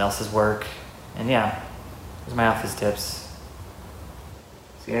parody someone else's work. And those are my office tips.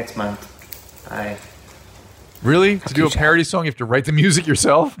 See you next month. Bye. Really? To do a parody song, you have to write the music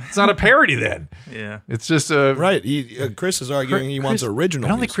yourself? It's not a parody then. Yeah. It's just a... Right. Chris is arguing he wants original I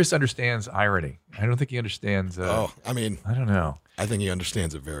don't think music. Chris understands irony. I don't think he understands... I don't know. I think he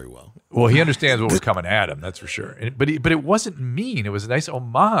understands it very well. Well, he understands what was coming at him, that's for sure. But it wasn't mean. It was a nice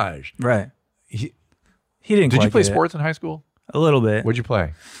homage. Right. He didn't Did quite you play get it. sports in high school? A little bit. What'd you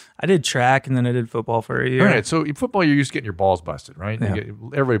play? I did track and then I did football for a year. All right, so in football, you're used to getting your balls busted, right? Yeah.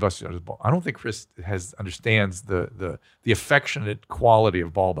 Everybody busted out his ball. I don't think Chris understands the affectionate quality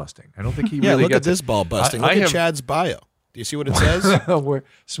of ball busting. I don't think he really look gets at this ball busting. I Look at have- Chad's bio. Do you see what it says? We're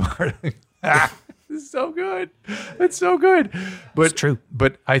smart. This is so good. It's so good. But It's true.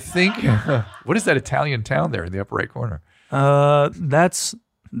 But I think what is that Italian town there in the upper right corner?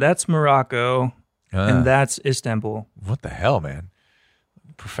 That's Morocco and that's Istanbul. What the hell, man?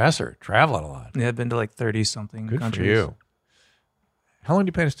 Professor, traveling a lot. Yeah, I've been to like 30 something Good countries. for you. How long do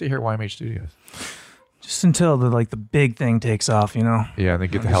you plan to stay here at YMH Studios? Just until the big thing takes off, you know. Yeah, and then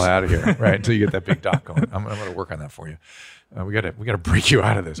get the hell out of here, right? Until you get that big doc going. I'm going to work on that for you. We got to break you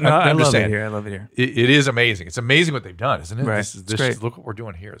out of this. No, I'm I just love saying, it here. I love it here. It is amazing. It's amazing what they've done, isn't it? Right. This It's great. look what we're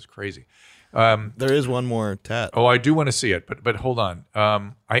doing here. It's crazy. There is one more tat. Oh, I do want to see it, but hold on.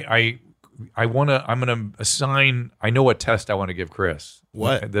 I'm gonna assign. I know what test I want to give Chris.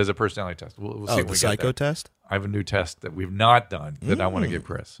 What? There's a personality test. We'll see. when The we psycho get there. test? I have a new test that we've not done that I want to give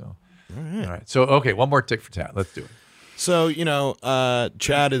Chris. So, all right. So, okay, one more tick for tat. Let's do it. So,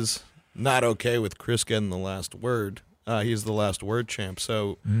 Chad is not okay with Chris getting the last word. He's the last word champ.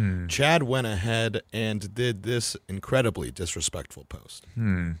 So Chad went ahead and did this incredibly disrespectful post.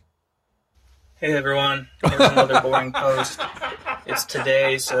 Hey everyone, here's another boring post. It's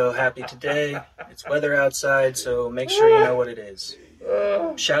today, so happy today. It's weather outside, so make sure you know what it is.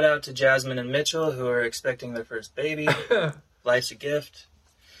 Shout out to Jasmine and Mitchell who are expecting their first baby. Life's a gift.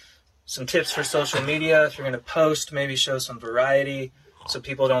 Some tips for social media. If you're going to post, maybe show some variety so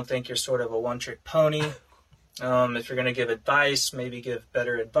people don't think you're sort of a one-trick pony. If you're going to give advice, maybe give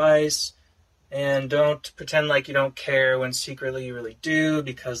better advice. And don't pretend like you don't care when secretly you really do,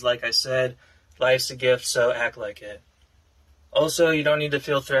 because like I said, life's a gift, so act like it. Also, you don't need to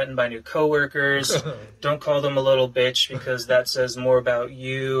feel threatened by new coworkers. Don't call them a little bitch, because that says more about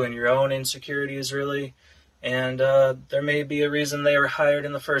you and your own insecurities, really. And there may be a reason they were hired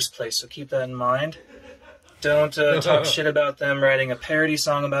in the first place, so keep that in mind. Don't talk shit about them writing a parody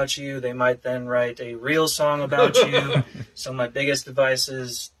song about you. They might then write a real song about you. So my biggest advice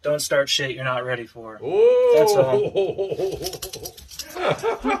is don't start shit you're not ready for. That's all.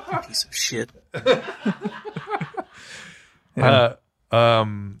 Piece of shit.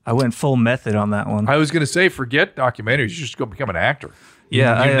 I went full method on that one. I was going to say, forget documentaries. You just go become an actor.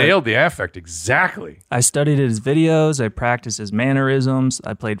 Yeah, you I, nailed the affect exactly. I studied his videos. I practiced his mannerisms.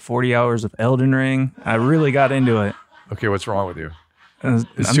 I played 40 hours of Elden Ring. I really got into it. Okay, what's wrong with you?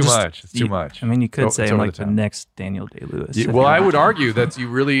 It's too much. It's too much. I mean, you could It's say I'm over like the the top. next Daniel Day-Lewis. Yeah, well, I would argue that you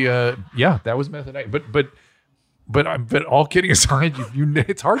really, that was method acting. But all kidding aside,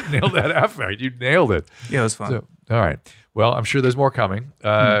 it's hard to nail that affect. You nailed it. Yeah, it was fun. So, all right. Well, I'm sure there's more coming.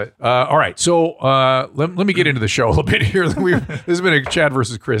 All right. So let me get into the show a little bit here. This has been a Chad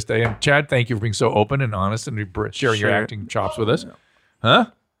versus Chris day. And Chad, thank you for being so open and honest and sharing your Sure. acting chops with us. Huh?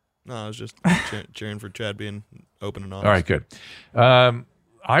 No, I was just cheering for Chad being open and honest. All right, good.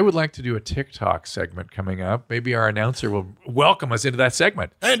 I would like to do a TikTok segment coming up. Maybe our announcer will welcome us into that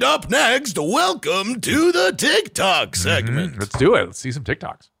segment. And up next, welcome to the TikTok segment. Let's do it. Let's see some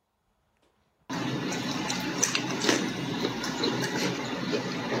TikToks.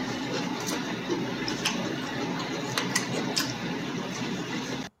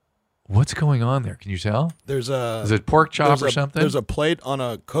 What's going on there? Can you tell? There's a Is it pork chop or something? There's a plate on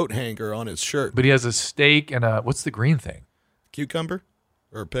a coat hanger on his shirt. But he has a steak and what's the green thing? Cucumber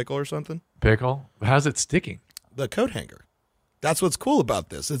or pickle or something. Pickle. How's it sticking? The coat hanger. That's what's cool about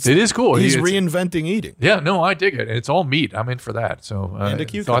this. It is cool. He's It's- reinventing eating. Yeah, no, I dig it. And it's all meat. I'm in for that. So And a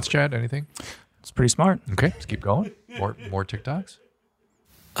cucumber. thoughts, Chad? Anything? It's pretty smart. Okay, let's keep going. More TikToks.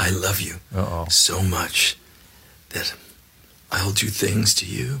 I love you so much that I'll do things to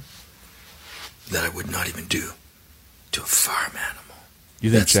you that I would not even do to a farm animal. You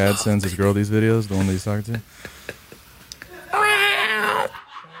think That's Chad love, sends his baby. girl these videos, the one that he's talking to?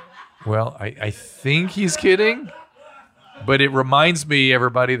 Well, I think he's kidding, but it reminds me,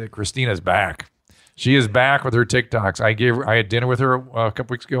 everybody, that Christina's back. She is back with her TikToks. I had dinner with her a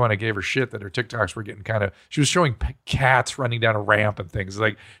couple weeks ago, and I gave her shit that her TikToks were getting kind of. She was showing cats running down a ramp and things.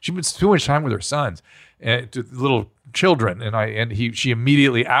 Like she spent too much time with her sons and to little children, she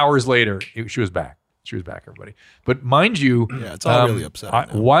immediately hours later she was back. She was back, everybody. But mind you, Yeah, it's all really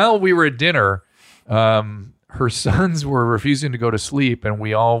upsetting now. while we were at dinner, her sons were refusing to go to sleep, and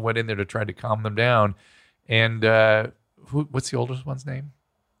we all went in there to try to calm them down. And what's the oldest one's name?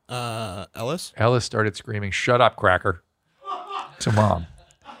 Ellis? Ellis started screaming, "Shut up, cracker," to mom.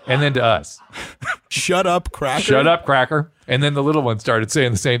 And then to us. Shut up, cracker. Shut up, cracker. And then the little one started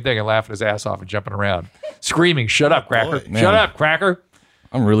saying the same thing and laughing his ass off and jumping around, screaming, "Shut up, cracker. boy. Shut up, cracker."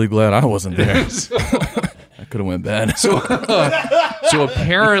 I'm really glad I wasn't there. That could have went bad. So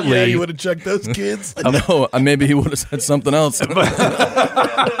apparently, Yeah, you would have checked those kids. No, maybe he would have said something else.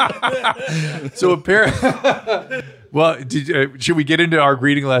 so apparently, well, should we get into our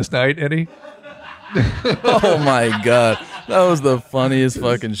greeting last night, Eddie? Oh my God, that was the funniest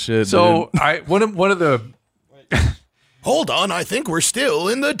fucking shit. So dude. one of the. Hold on, I think we're still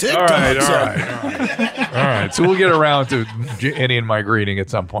in the TikTok. All right. So we'll get around to Eddie and my greeting at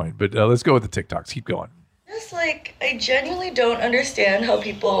some point, but let's go with the TikToks. Keep going. Just like, I genuinely don't understand how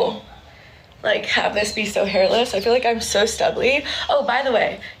people like have this be so hairless. I feel like I'm so stubbly. Oh, by the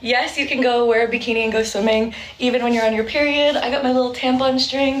way, yes, you can go wear a bikini and go swimming even when you're on your period. I got my little tampon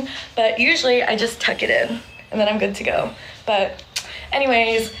string, but usually I just tuck it in and then I'm good to go. But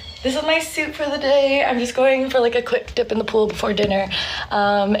anyways, this is my suit for the day. I'm just going for like a quick dip in the pool before dinner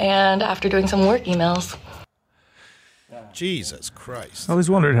and after doing some work emails. Jesus Christ. I always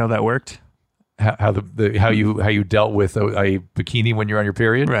wondered how that worked. How you dealt with a bikini when you're on your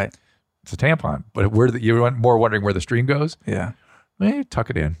period? Right. It's a tampon, but you're more wondering where the stream goes? Yeah. Tuck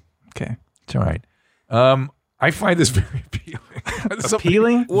it in. Okay. It's all right. I find this very appealing.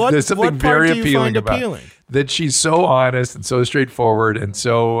 Appealing? There's something what part very do you appealing find about appealing? that. She's so honest and so straightforward and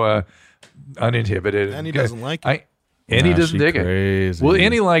so uninhibited. And he doesn't like it. Annie doesn't she dig crazy. it. Well,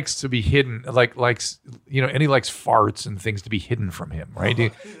 Annie likes to be hidden, likes Annie likes farts and things to be hidden from him, right?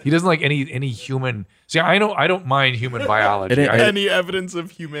 He doesn't like any human. See, I don't mind human biology. Any evidence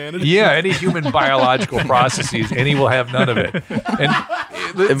of humanity? Yeah, any human biological processes, Annie will have none of it. And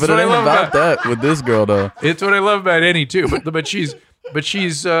but it ain't about that with this girl though. it's what I love about Annie too. But she's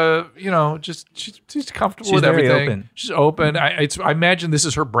she's comfortable She's with very everything. open. She's open. I imagine this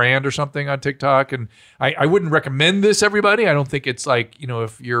is her brand or something on TikTok, and I wouldn't recommend this everybody. I don't think it's like,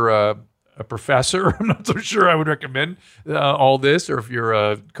 if you're a professor, I'm not so sure I would recommend all this, or if you're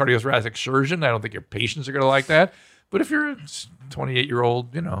a cardiothoracic surgeon, I don't think your patients are going to like that. But if you're a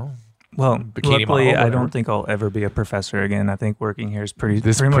 28-year-old, Well, bikini luckily, model, I whatever. don't think I'll ever be a professor again. I think working here is pretty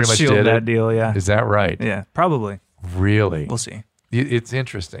This much did sealed it? that deal. Yeah. Is that right? Yeah, probably. Really? We'll see. It's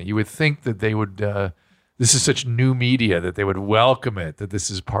interesting. You would think that they would. This is such new media that they would welcome it. That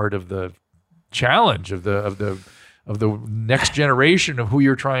this is part of the challenge of the next generation of who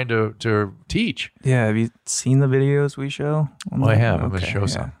you're trying to teach. Yeah. Have you seen the videos we show? Well, I have. I'm going to Okay, show yeah.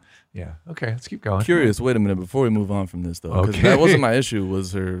 some. Yeah. Okay. Let's keep going. Curious. Wait a minute before we move on from this though, because Okay. that wasn't my issue.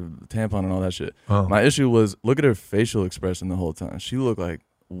 Was her tampon and all that shit. Oh. My issue was look at her facial expression the whole time. She looked like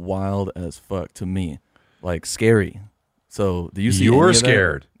wild as fuck to me, like scary. So do you see? You're any of that?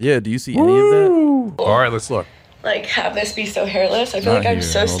 scared. Yeah. Do you see any of that? All right. Let's look. Like have this be so hairless. I feel Not like I'm here,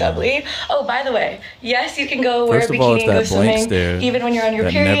 so hold on. stubbly. Oh, by the way, yes, you can go wear First a of all, bikini it's and go that blank swimming stare even when you're on your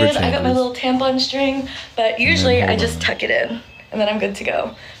that never period. I got my changes. little tampon string, but usually I hold just on. tuck it in and then I'm good to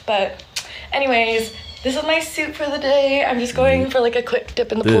go. But anyways, this is my suit for the day. I'm just going for like a quick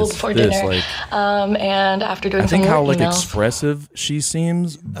dip in the pool before dinner. like, and after doing I some think work how like emails. expressive she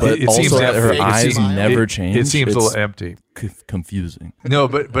seems, but It also seems that her empty. It eyes seems- never it- change. It seems a It's little empty. confusing. No,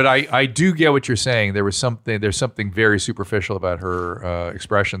 but I do get what you're saying. There's something very superficial about her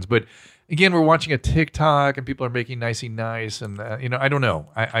expressions. But again, we're watching a TikTok and people are making nicey nice, and I don't know.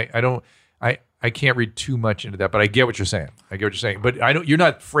 I can't read too much into that, but I get what you're saying. But you're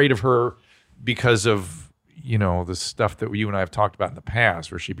not afraid of her because of the stuff that you and I have talked about in the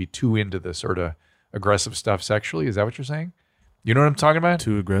past, where she'd be too into the sort of aggressive stuff sexually. Is that what you're saying? You know what I'm talking about?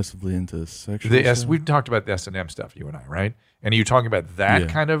 Too aggressively into sexual stuff? We've talked about the S&M stuff, you and I, right? And are you talking about that Yeah.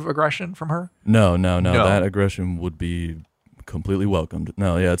 kind of aggression from her? No. No. That aggression would be completely welcomed.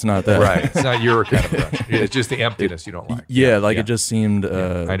 No, yeah, it's not that. Right. It's not your kind of aggression. It's just the emptiness you don't like. Yeah, it just seemed. I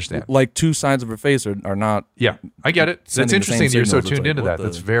understand. Like two sides of her face are not. Yeah, I get it. That's Sending the interesting same that you're so signals. It's tuned like, into what that. the-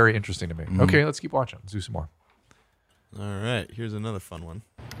 That's very interesting to me. Okay, let's keep watching. Let's do some more. All right, here's another fun one.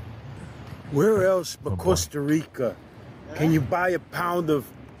 Where else but Costa Rica can you buy a pound of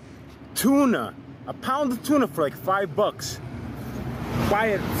tuna? A pound of tuna for like $5. Buy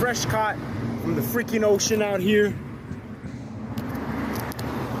it fresh caught from the freaking ocean out here.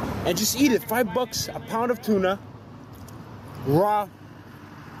 And just eat it. $5 a pound of tuna. Raw.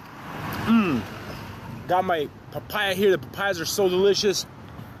 Got my papaya here. The papayas are so delicious.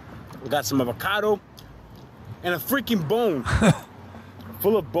 We got some avocado. And a freaking bone.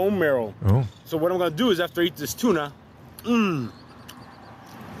 full of bone marrow. Oh. So what I'm gonna do is after I eat this tuna,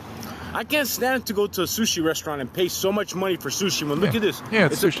 I can't stand to go to a sushi restaurant and pay so much money for sushi. When look at this, Yeah,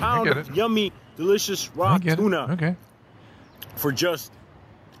 it's a sushi. I pound get of it. yummy, delicious raw I get tuna it. Okay. for just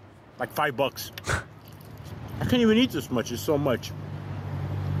like $5. I can't even eat this much. It's so much.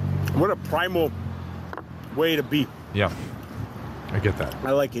 What a primal way to be. Yeah. I get that.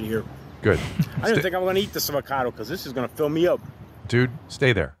 I like it here. Good. I don't think I'm gonna eat this avocado because this is gonna fill me up. Dude,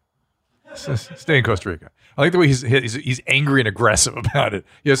 stay there. Stay in Costa Rica. I like the way he's angry and aggressive about it.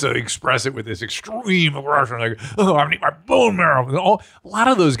 He has to express it with this extreme aggression, like, oh, I'm gonna eat my bone marrow. A lot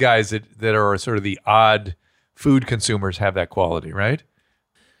of those guys that are sort of the odd food consumers have that quality, right?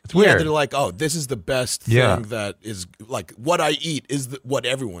 It's Yeah, weird. they're like, oh, this is the best thing that is like what I eat is what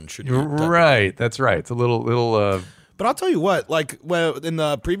everyone should eat. Right, that's right. It's a little. But I'll tell you what, like, well, in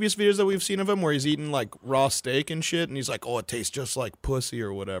the previous videos that we've seen of him, where he's eating like raw steak and shit, and he's like, oh, it tastes just like pussy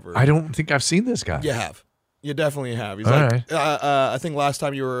or whatever. I don't think I've seen this guy. You have. You definitely have. He's All like, right. I think last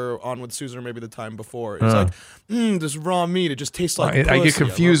time you were on with Susan, or maybe the time before, he's like, this raw meat, it just tastes like pussy. I get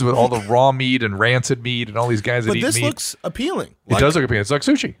confused with all the raw meat and rancid meat and all these guys that But eat this meat. looks appealing. It does look appealing. It's like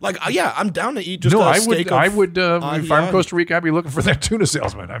sushi. Like, yeah, I'm down to eat just No, a I steak would. I would. If I'm ahi-ahi. in Costa Rica, I'd be looking for that tuna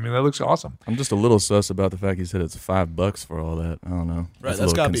salesman. I mean, that looks awesome. I'm just a little sus about the fact he said it's $5 for all that. I don't know. Right, That's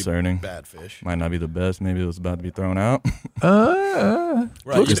that's a gotta little concerning. be bad fish. Might not be the best. Maybe it was about to be thrown out. Right,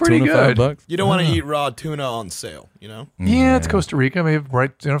 Looks just pretty tuna, good. $5. You don't want to eat raw tuna on sale, you know? Yeah, it's Costa Rica. Maybe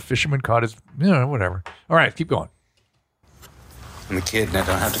fisherman caught his, whatever. All right, keep going. I'm a kid and I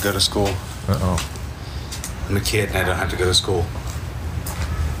don't have to go to school. I'm a kid and I don't have to go to school.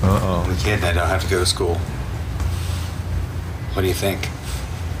 I'm a kid and I don't have to go to school. What do you think?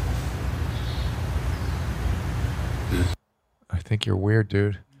 I think you're weird,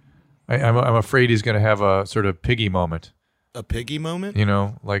 dude. I'm afraid he's going to have a sort of piggy moment. A piggy moment?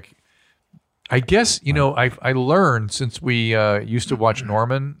 Like, I guess, I learned since we used to watch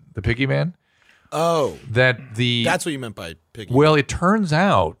Norman, the Piggy Man. Oh. That's what you meant by piggy. Well, it turns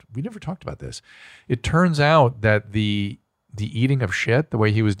out, we never talked about this. It turns out that the eating of shit, the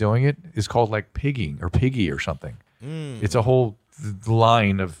way he was doing it, is called like pigging or piggy or something. It's a whole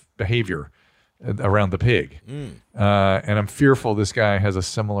line of behavior around the pig. And I'm fearful this guy has a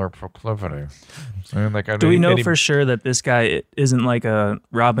similar proclivity. Do we know for sure that this guy isn't like a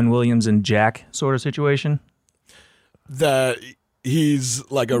Robin Williams and Jack sort of situation? That he's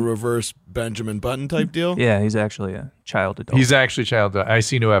like a reverse Benjamin Button type deal? Yeah, he's actually a child adult. He's actually child. I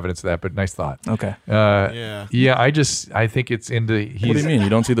see no evidence of that, but nice thought. Okay. Yeah. I think it's into. What do you mean? You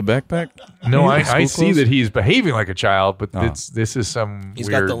don't see the backpack? No, I School see clothes? that he's behaving like a child, but this is some. He's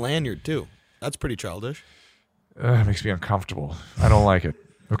weird, got the lanyard too. That's pretty childish. It makes me uncomfortable. I don't like it.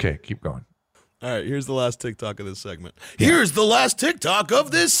 Okay, keep going. All right, here's the last TikTok of this segment. Here's the last TikTok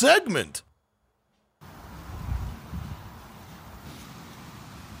of this segment.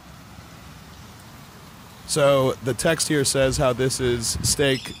 So the text here says how this is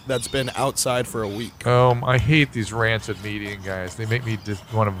steak that's been outside for a week. I hate these rancid meat eating guys. They make me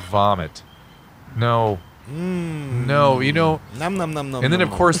just want to vomit. No. No, Nom, nom, nom, nom, and then nom,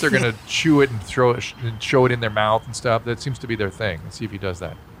 of course nom. they're gonna chew it and throw it and show it in their mouth and stuff. That seems to be their thing. Let's see if he does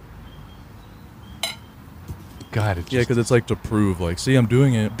that. God, it's Yeah, because it's like to prove, like, see, I'm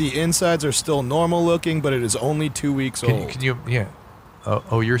doing it. The insides are still normal looking, but it is only 2 weeks old. Can you? Yeah.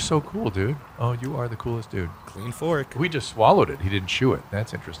 Oh, you're so cool, dude. Oh, you are the coolest dude. Clean fork. We just swallowed it. He didn't chew it.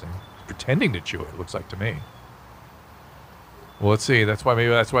 That's interesting. He's pretending to chew it. Looks like to me. Well, let's see. That's why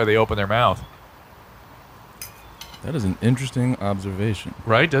they open their mouth. That is an interesting observation.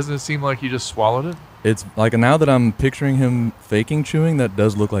 Right? Doesn't it seem like he just swallowed it? It's like, now that I'm picturing him faking chewing, that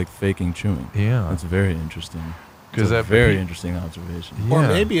does look like faking chewing. Yeah. That's very interesting. Because It's a very interesting observation. Yeah. Or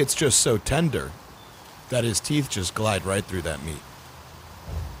maybe it's just so tender that his teeth just glide right through that meat.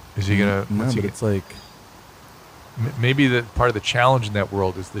 Is he gonna? No, what's he but gonna- it's like, maybe the part of the challenge in that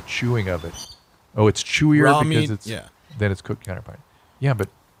world is the chewing of it. Oh, it's chewier Raw because meat, it's yeah. than its cooked counterpart. Yeah, but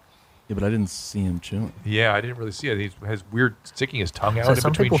I didn't see him chewing. yeah, I didn't really see it. He has weird sticking his tongue out So in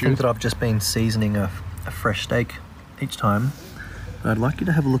some between people think chews. that I've just been seasoning a fresh steak each time. But I'd like you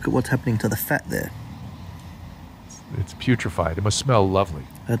to have a look at what's happening to the fat there. It's putrefied. It must smell lovely.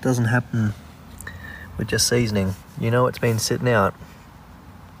 That doesn't happen with just seasoning. You know it's been sitting out.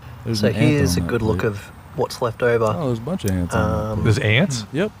 There's So an ant here's a on that good look plate. of what's left over. Oh, there's a bunch of ants on that plate. There's ants?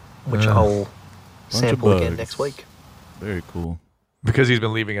 Yep. Which I'll Bunch of sample again bugs. next week. Very cool. Because he's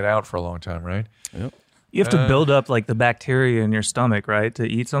been leaving it out for a long time, right? Yep. You have to build up like the bacteria in your stomach, right, to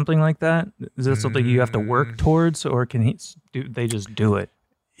eat something like that. Is that something you have to work towards, or can they just do it?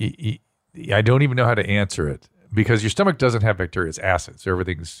 I don't even know how to answer it, because your stomach doesn't have bacteria; it's acid, so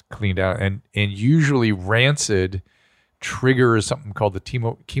everything's cleaned out. And usually rancid triggers something called the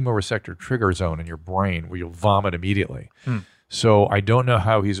chemoreceptor trigger zone in your brain, where you'll vomit immediately. So I don't know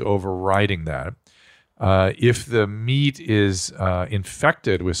how he's overriding that. If the meat is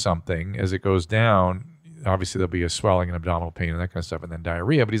infected with something as it goes down, obviously there'll be a swelling and abdominal pain and that kind of stuff, and then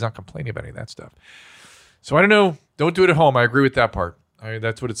diarrhea. But he's not complaining about any of that stuff. So I don't know. Don't do it at home. I agree with that part.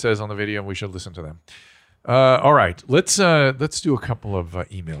 That's what it says on the video, and we should listen to them. All right, let's do a couple of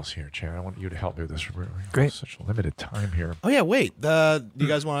emails here, Chad. I want you to help me with this. Great. Such a limited time here. Oh yeah, wait. Do you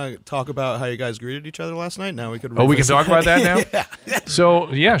guys want to talk about how you guys greeted each other last night? Now we could. We can talk about that now. Yeah.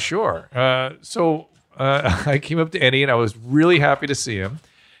 So yeah, sure. I came up to Eddie, and I was really happy to see him.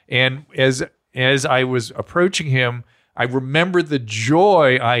 And as I was approaching him, I remembered the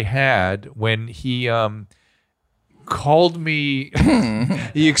joy I had when he called me.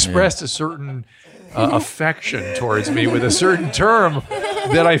 He expressed a certain affection towards me with a certain term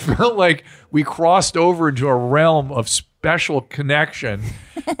that I felt like we crossed over into a realm of special connection.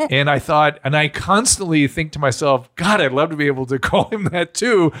 And I constantly think to myself, God, I'd love to be able to call him that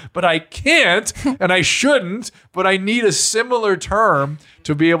too, but I can't, and I shouldn't, but I need a similar term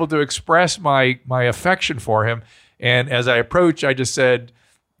to be able to express my affection for him. And as I approached, I just said,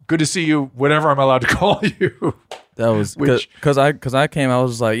 good to see you, whatever I'm allowed to call you. That was because I came. I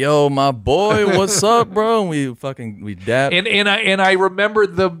was just like, "Yo, my boy, what's up, bro?" And we dapped. And I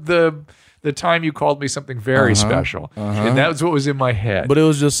remembered the time you called me something very special, and that was what was in my head. But it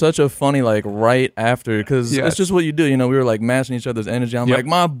was just such a funny right after, because it's just what you do. We were matching each other's energy. I'm like,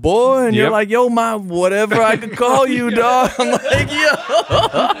 my boy, and you're like, yo, my whatever I could call you, dog. I'm like,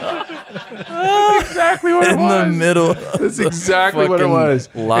 yo. That's exactly what it was. In the middle. That's exactly what it was.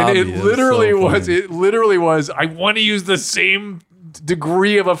 And it literally was. It literally was. I want to use the same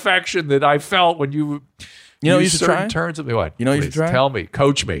degree of affection that I felt when you should try turns of me. What? You should try. Tell me,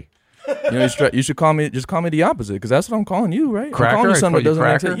 coach me. You should call me the opposite, because that's what I'm calling you, right? Cracker? I'm calling you something that doesn't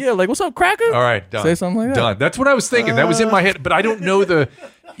make Cracker? sense. Yeah, what's up, Cracker? All right, done. Say something like that. Done. That's what I was thinking. That was in my head, but I don't know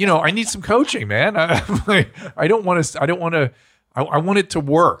I need some coaching, man. I don't want to. I want it to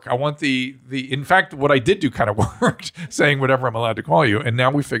work. I want in fact, what I did do kind of worked, saying whatever I'm allowed to call you, and now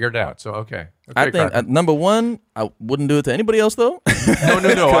we figured it out. So, okay. I think, number one, I wouldn't do it to anybody else, though.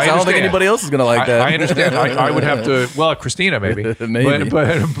 No. I don't think anybody else is going to like that. I understand. I would have to, Christina, maybe. Maybe.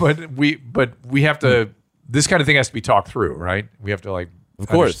 But we have to, this kind of thing has to be talked through, right? We have to Of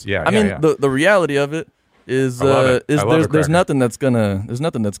course. Yeah. I mean, the reality of it is there's nothing that's gonna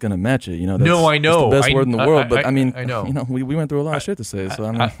match it. No, I know. It's the best word in the world, but I know. We went through a lot of shit to say, so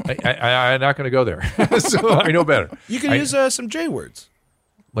I'm not going to go there. So I know better. You can use some J words.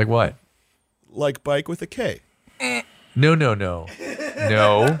 Like what? Like bike with a K. No.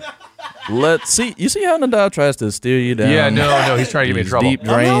 Let's see. You see how Nadal tries to steer you down? Yeah, no. He's trying to get me in trouble. Deep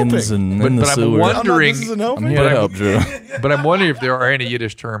drains and in the sewer. I'm wondering. I'm here to help, Drew. But I'm wondering if there are any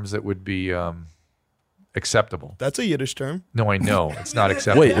Yiddish terms that would be acceptable. That's a Yiddish term. No, I know it's not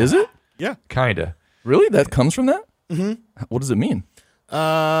acceptable. Wait, is it? Yeah, kinda. Really? That comes from that? Mm-hmm. What does it mean?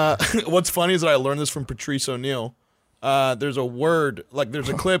 What's funny is that I learned this from Patrice O'Neill. There's a word, there's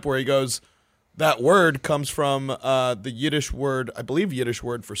a clip where he goes, that word comes from the Yiddish word, I believe Yiddish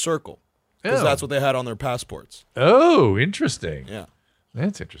word for circle. Because that's what they had on their passports. Oh, interesting. Yeah.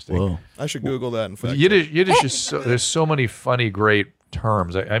 That's interesting. Whoa. I should Google that, in fact. Yiddish is there's so many funny, great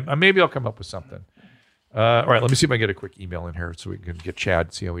terms. Maybe I'll come up with something. All right, let me see if I can get a quick email in here so we can get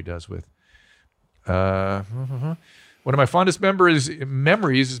Chad, see how he does with. One of my fondest memories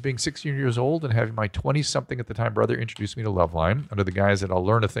is being 16 years old and having my 20-something at the time brother introduce me to Loveline under the guise that I'll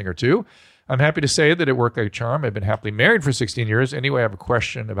learn a thing or two. I'm happy to say that it worked like a charm. I've been happily married for 16 years. Anyway, I have a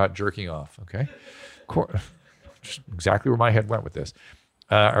question about jerking off. Okay, just exactly where my head went with this.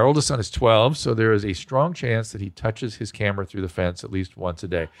 Our oldest son is 12, so there is a strong chance that he touches his camera through the fence at least once a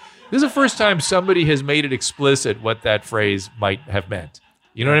day. This is the first time somebody has made it explicit what that phrase might have meant.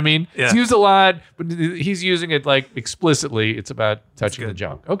 You know what I mean? Yeah. It's used a lot, but he's using it explicitly. It's about touching the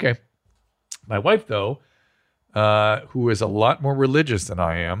junk. Okay. My wife, though, who is a lot more religious than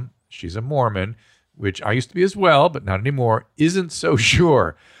I am, she's a Mormon, which I used to be as well, but not anymore, isn't so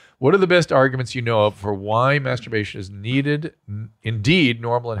sure. What are the best arguments you know of for why masturbation is indeed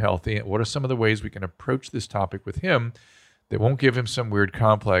normal and healthy? And what are some of the ways we can approach this topic with him that won't give him some weird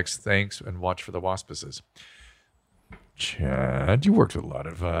complex? Thanks, and watch for the waspices. Chad, you worked with a lot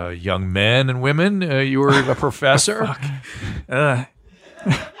of young men and women. You were a professor. All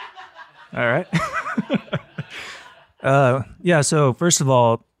right. Yeah, so first of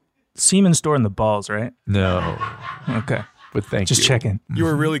all, semen stored in the balls, right? No. Okay. But thank you. Just checking. You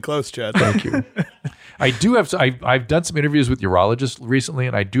were really close, Chad. Thank you. I do have. I've done some interviews with urologists recently,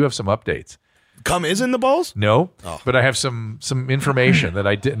 and I do have some updates. Cum is in the balls? No, but I have some information that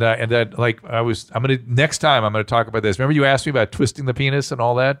I did, and that like next time I'm gonna talk about this. Remember you asked me about twisting the penis and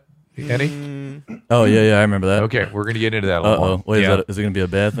all that, Eddie? Oh yeah, I remember that. Okay, we're gonna get into that a little more. Wait, is it gonna be a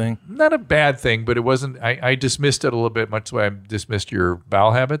bad thing? Not a bad thing, but it wasn't. I dismissed it a little bit, much the way I dismissed your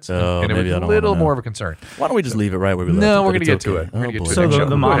bowel habits, and it was a little more of a concern. Why don't we just leave it right where we left it? No, we're gonna get to it. So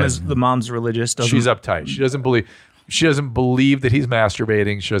the mom's religious. She's uptight. She doesn't believe that he's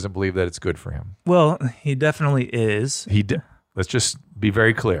masturbating. She doesn't believe that it's good for him. Well, he definitely is. Let's just be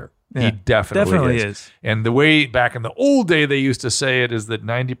very clear. Yeah, he definitely is. And the way back in the old day they used to say it is that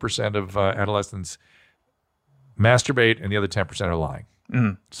 90% of adolescents masturbate and the other 10% are lying.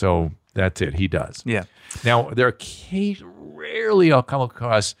 Mm. So that's it. He does. Yeah. Now, rarely I'll come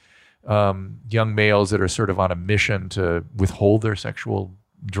across young males that are sort of on a mission to withhold their sexual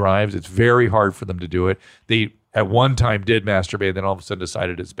drives. It's very hard for them to do it. They at one time did masturbate, then all of a sudden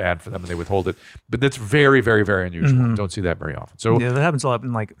decided it's bad for them and they withhold it. But that's very, very, very unusual. Mm-hmm. Don't see that very often. So yeah, that happens a lot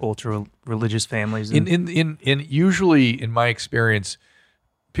in like ultra religious families. In usually in my experience,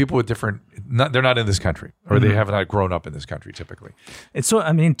 people with different they're not in this country, or they have not grown up in this country typically. It's so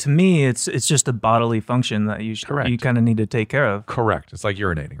to me it's just a bodily function that you kind of need to take care of. Correct. It's like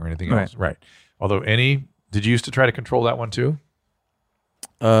urinating or anything else. Right. Although did you used to try to control that one too?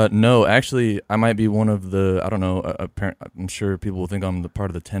 No, actually, I might be one of the, I don't know, I'm sure people will think I'm the part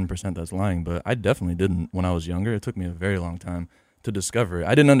of the 10% that's lying, but I definitely didn't when I was younger. It took me a very long time to discover it.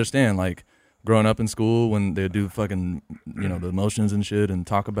 I didn't understand, like, growing up in school when they do fucking, the motions and shit and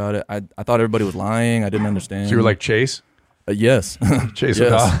talk about it. I thought everybody was lying. I didn't understand. So you were like Chase? Yes. Chase.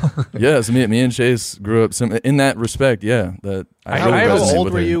 Yes, me and Chase grew up in that respect, yeah. How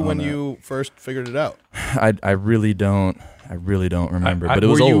old were you when you first figured it out? I really don't remember, but it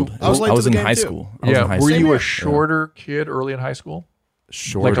was old. I was in high school. Were you a shorter kid early in high school?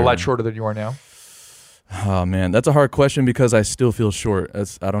 Shorter. Like a lot shorter than you are now? Oh man, that's a hard question because I still feel short.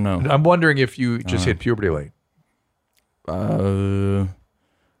 I don't know. I'm wondering if you just hit puberty late. I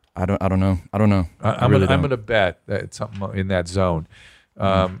don't know. I'm gonna bet that it's something in that zone.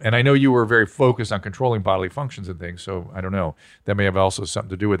 And I know you were very focused on controlling bodily functions and things, so I don't know. That may have also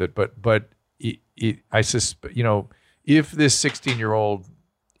something to do with it. But I suspect, if this 16-year-old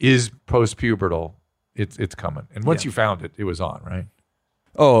is post-pubertal, it's coming. And once you found it, it was on, right?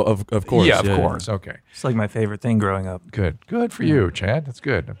 Oh, of course. Yeah, of course. Yeah. Okay. It's like my favorite thing growing up. Good for you, Chad. That's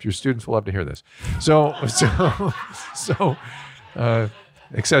good. Your students will love to hear this. So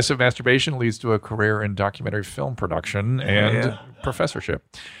excessive masturbation leads to a career in documentary film production and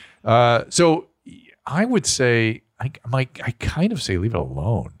professorship. So I would say, I kind of say leave it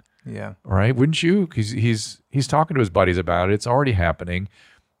alone. Yeah. Right? Wouldn't you? Because he's talking to his buddies about it. It's already happening.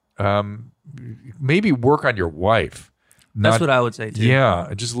 Maybe work on your wife. That's what I would say too.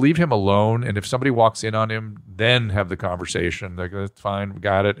 Yeah, just leave him alone. And if somebody walks in on him, then have the conversation. Like, that's fine, we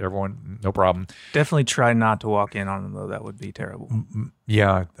got it. Everyone, no problem. Definitely try not to walk in on him though. That would be terrible.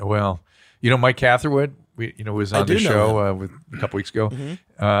 Yeah. Well, Mike Catherwood, was on the show a couple weeks ago.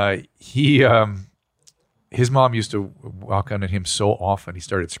 Mm-hmm. His mom used to walk on at him so often, he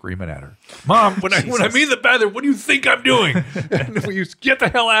started screaming at her. Mom, when I'm in the bathroom, what do you think I'm doing? And will you get the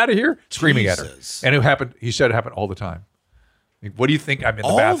hell out of here? Screaming at her. And it happened. He said it happened all the time. Like, what do you think I'm in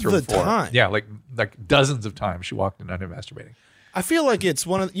the bathroom all the for? Time. Yeah, like dozens of times she walked in on him masturbating. I feel like it's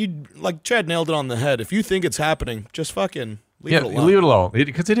one of like Chad nailed it on the head. If you think it's happening, just fucking leave it alone. Leave it alone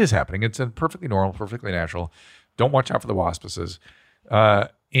because it is happening. It's perfectly normal, perfectly natural. Don't watch out for the waspices.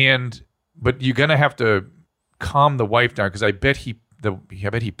 But you're gonna have to calm the wife down because I bet he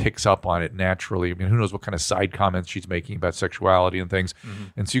picks up on it naturally. I mean, who knows what kind of side comments she's making about sexuality and things. Mm-hmm.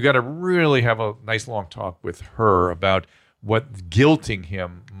 And so you got to really have a nice long talk with her about what guilting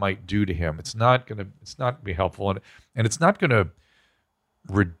him might do to him. It's not going to be helpful, and it's not going to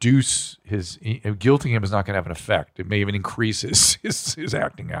reduce guilting him is not going to have an effect. It may even increase his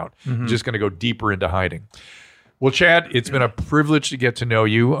acting out. Mm-hmm. Just going to go deeper into hiding. Well, Chad, it's been a privilege to get to know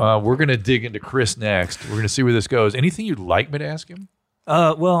you. We're going to dig into Chris next. We're going to see where this goes. Anything you'd like me to ask him?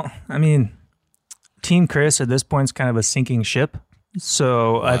 Well, I mean, Team Chris at this point is kind of a sinking ship.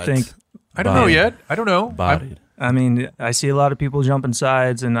 So I think I don't know yet. I don't know. Bodied. I mean, I see a lot of people jumping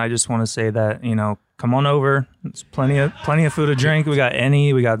sides, and I just want to say that, come on over. There's plenty of food to drink. We got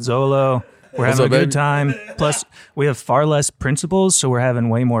Ennie, we got Zolo. We're having a good time. Plus, we have far less principals, so we're having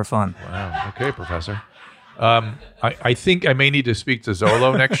way more fun. Wow. Okay, Professor. I think I may need to speak to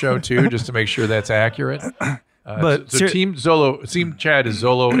Zolo next show too, just to make sure that's accurate. Team Chad is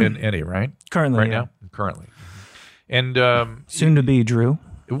Zolo and Ennie, right? Currently, right now. Currently, And soon to be Drew.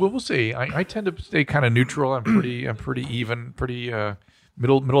 We'll see. I tend to stay kind of neutral. I'm pretty even, pretty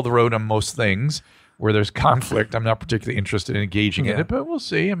middle of the road on most things. Where there's conflict, I'm not particularly interested in engaging in it, but we'll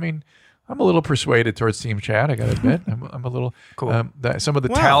see. I mean, I'm a little persuaded towards Team Chad, I got to admit. I'm a little cool. Some of the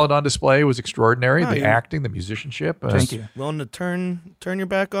talent on display was extraordinary. The acting, the musicianship. Thank you. Willing to turn your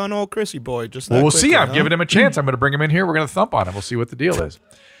back on old Chrissy boy? Just well, we'll see. I'm giving him a chance. I'm going to bring him in here. We're going to thump on him. We'll see what the deal is.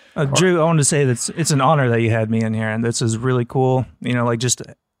 Drew, I wanted to say that it's an honor that you had me in here, and this is really cool. You know, like just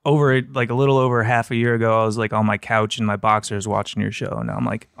a little over half a year ago, I was like on my couch in my boxers watching your show, and now I'm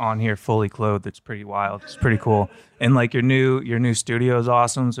like on here fully clothed. It's pretty wild. It's pretty cool. And like your new studio is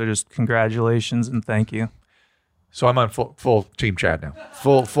awesome. So just congratulations and thank you. So I'm on full Team Chad now.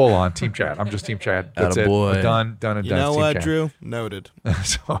 Full on Team Chad. I'm just Team Chad. That's it. Boy. Done and done. You know what, Chad. Drew? Noted.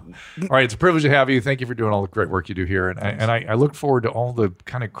 All right, it's a privilege to have you. Thank you for doing all the great work you do here, and I look forward to all the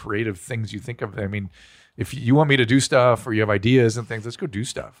kind of creative things you think of. I mean, if you want me to do stuff or you have ideas and things, let's go do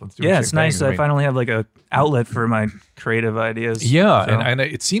stuff. Let's do it's nice that I finally have like a outlet for my creative ideas. Yeah, so. and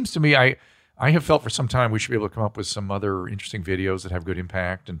it seems to me I have felt for some time we should be able to come up with some other interesting videos that have good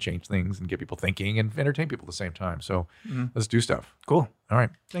impact and change things and get people thinking and entertain people at the same time. So let's do stuff. Cool. All right.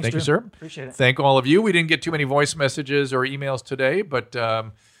 Thanks, Thank Drew. you, sir. Appreciate it. Thank all of you. We didn't get too many voice messages or emails today, but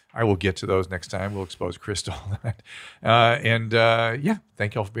I will get to those next time. We'll expose Chris to all that.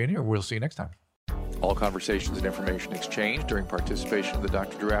 Thank you all for being here. We'll see you next time. All conversations and information exchanged during participation in the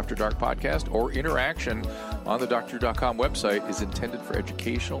Dr. Drew After Dark podcast or interaction on the drdrew.com website is intended for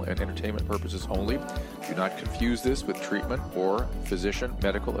educational and entertainment purposes only. Do not confuse this with treatment or physician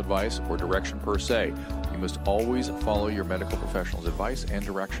medical advice or direction per se. You must always follow your medical professional's advice and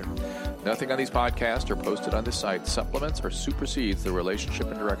direction. Nothing on these podcasts or posted on this site supplements or supersedes the relationship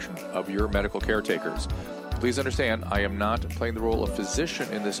and direction of your medical caretakers. Please understand, I am not playing the role of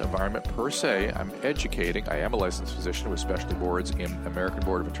physician in this environment per se. I'm educating. I am a licensed physician with specialty boards in American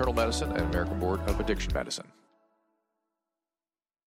Board of Internal Medicine and American Board of Addiction Medicine.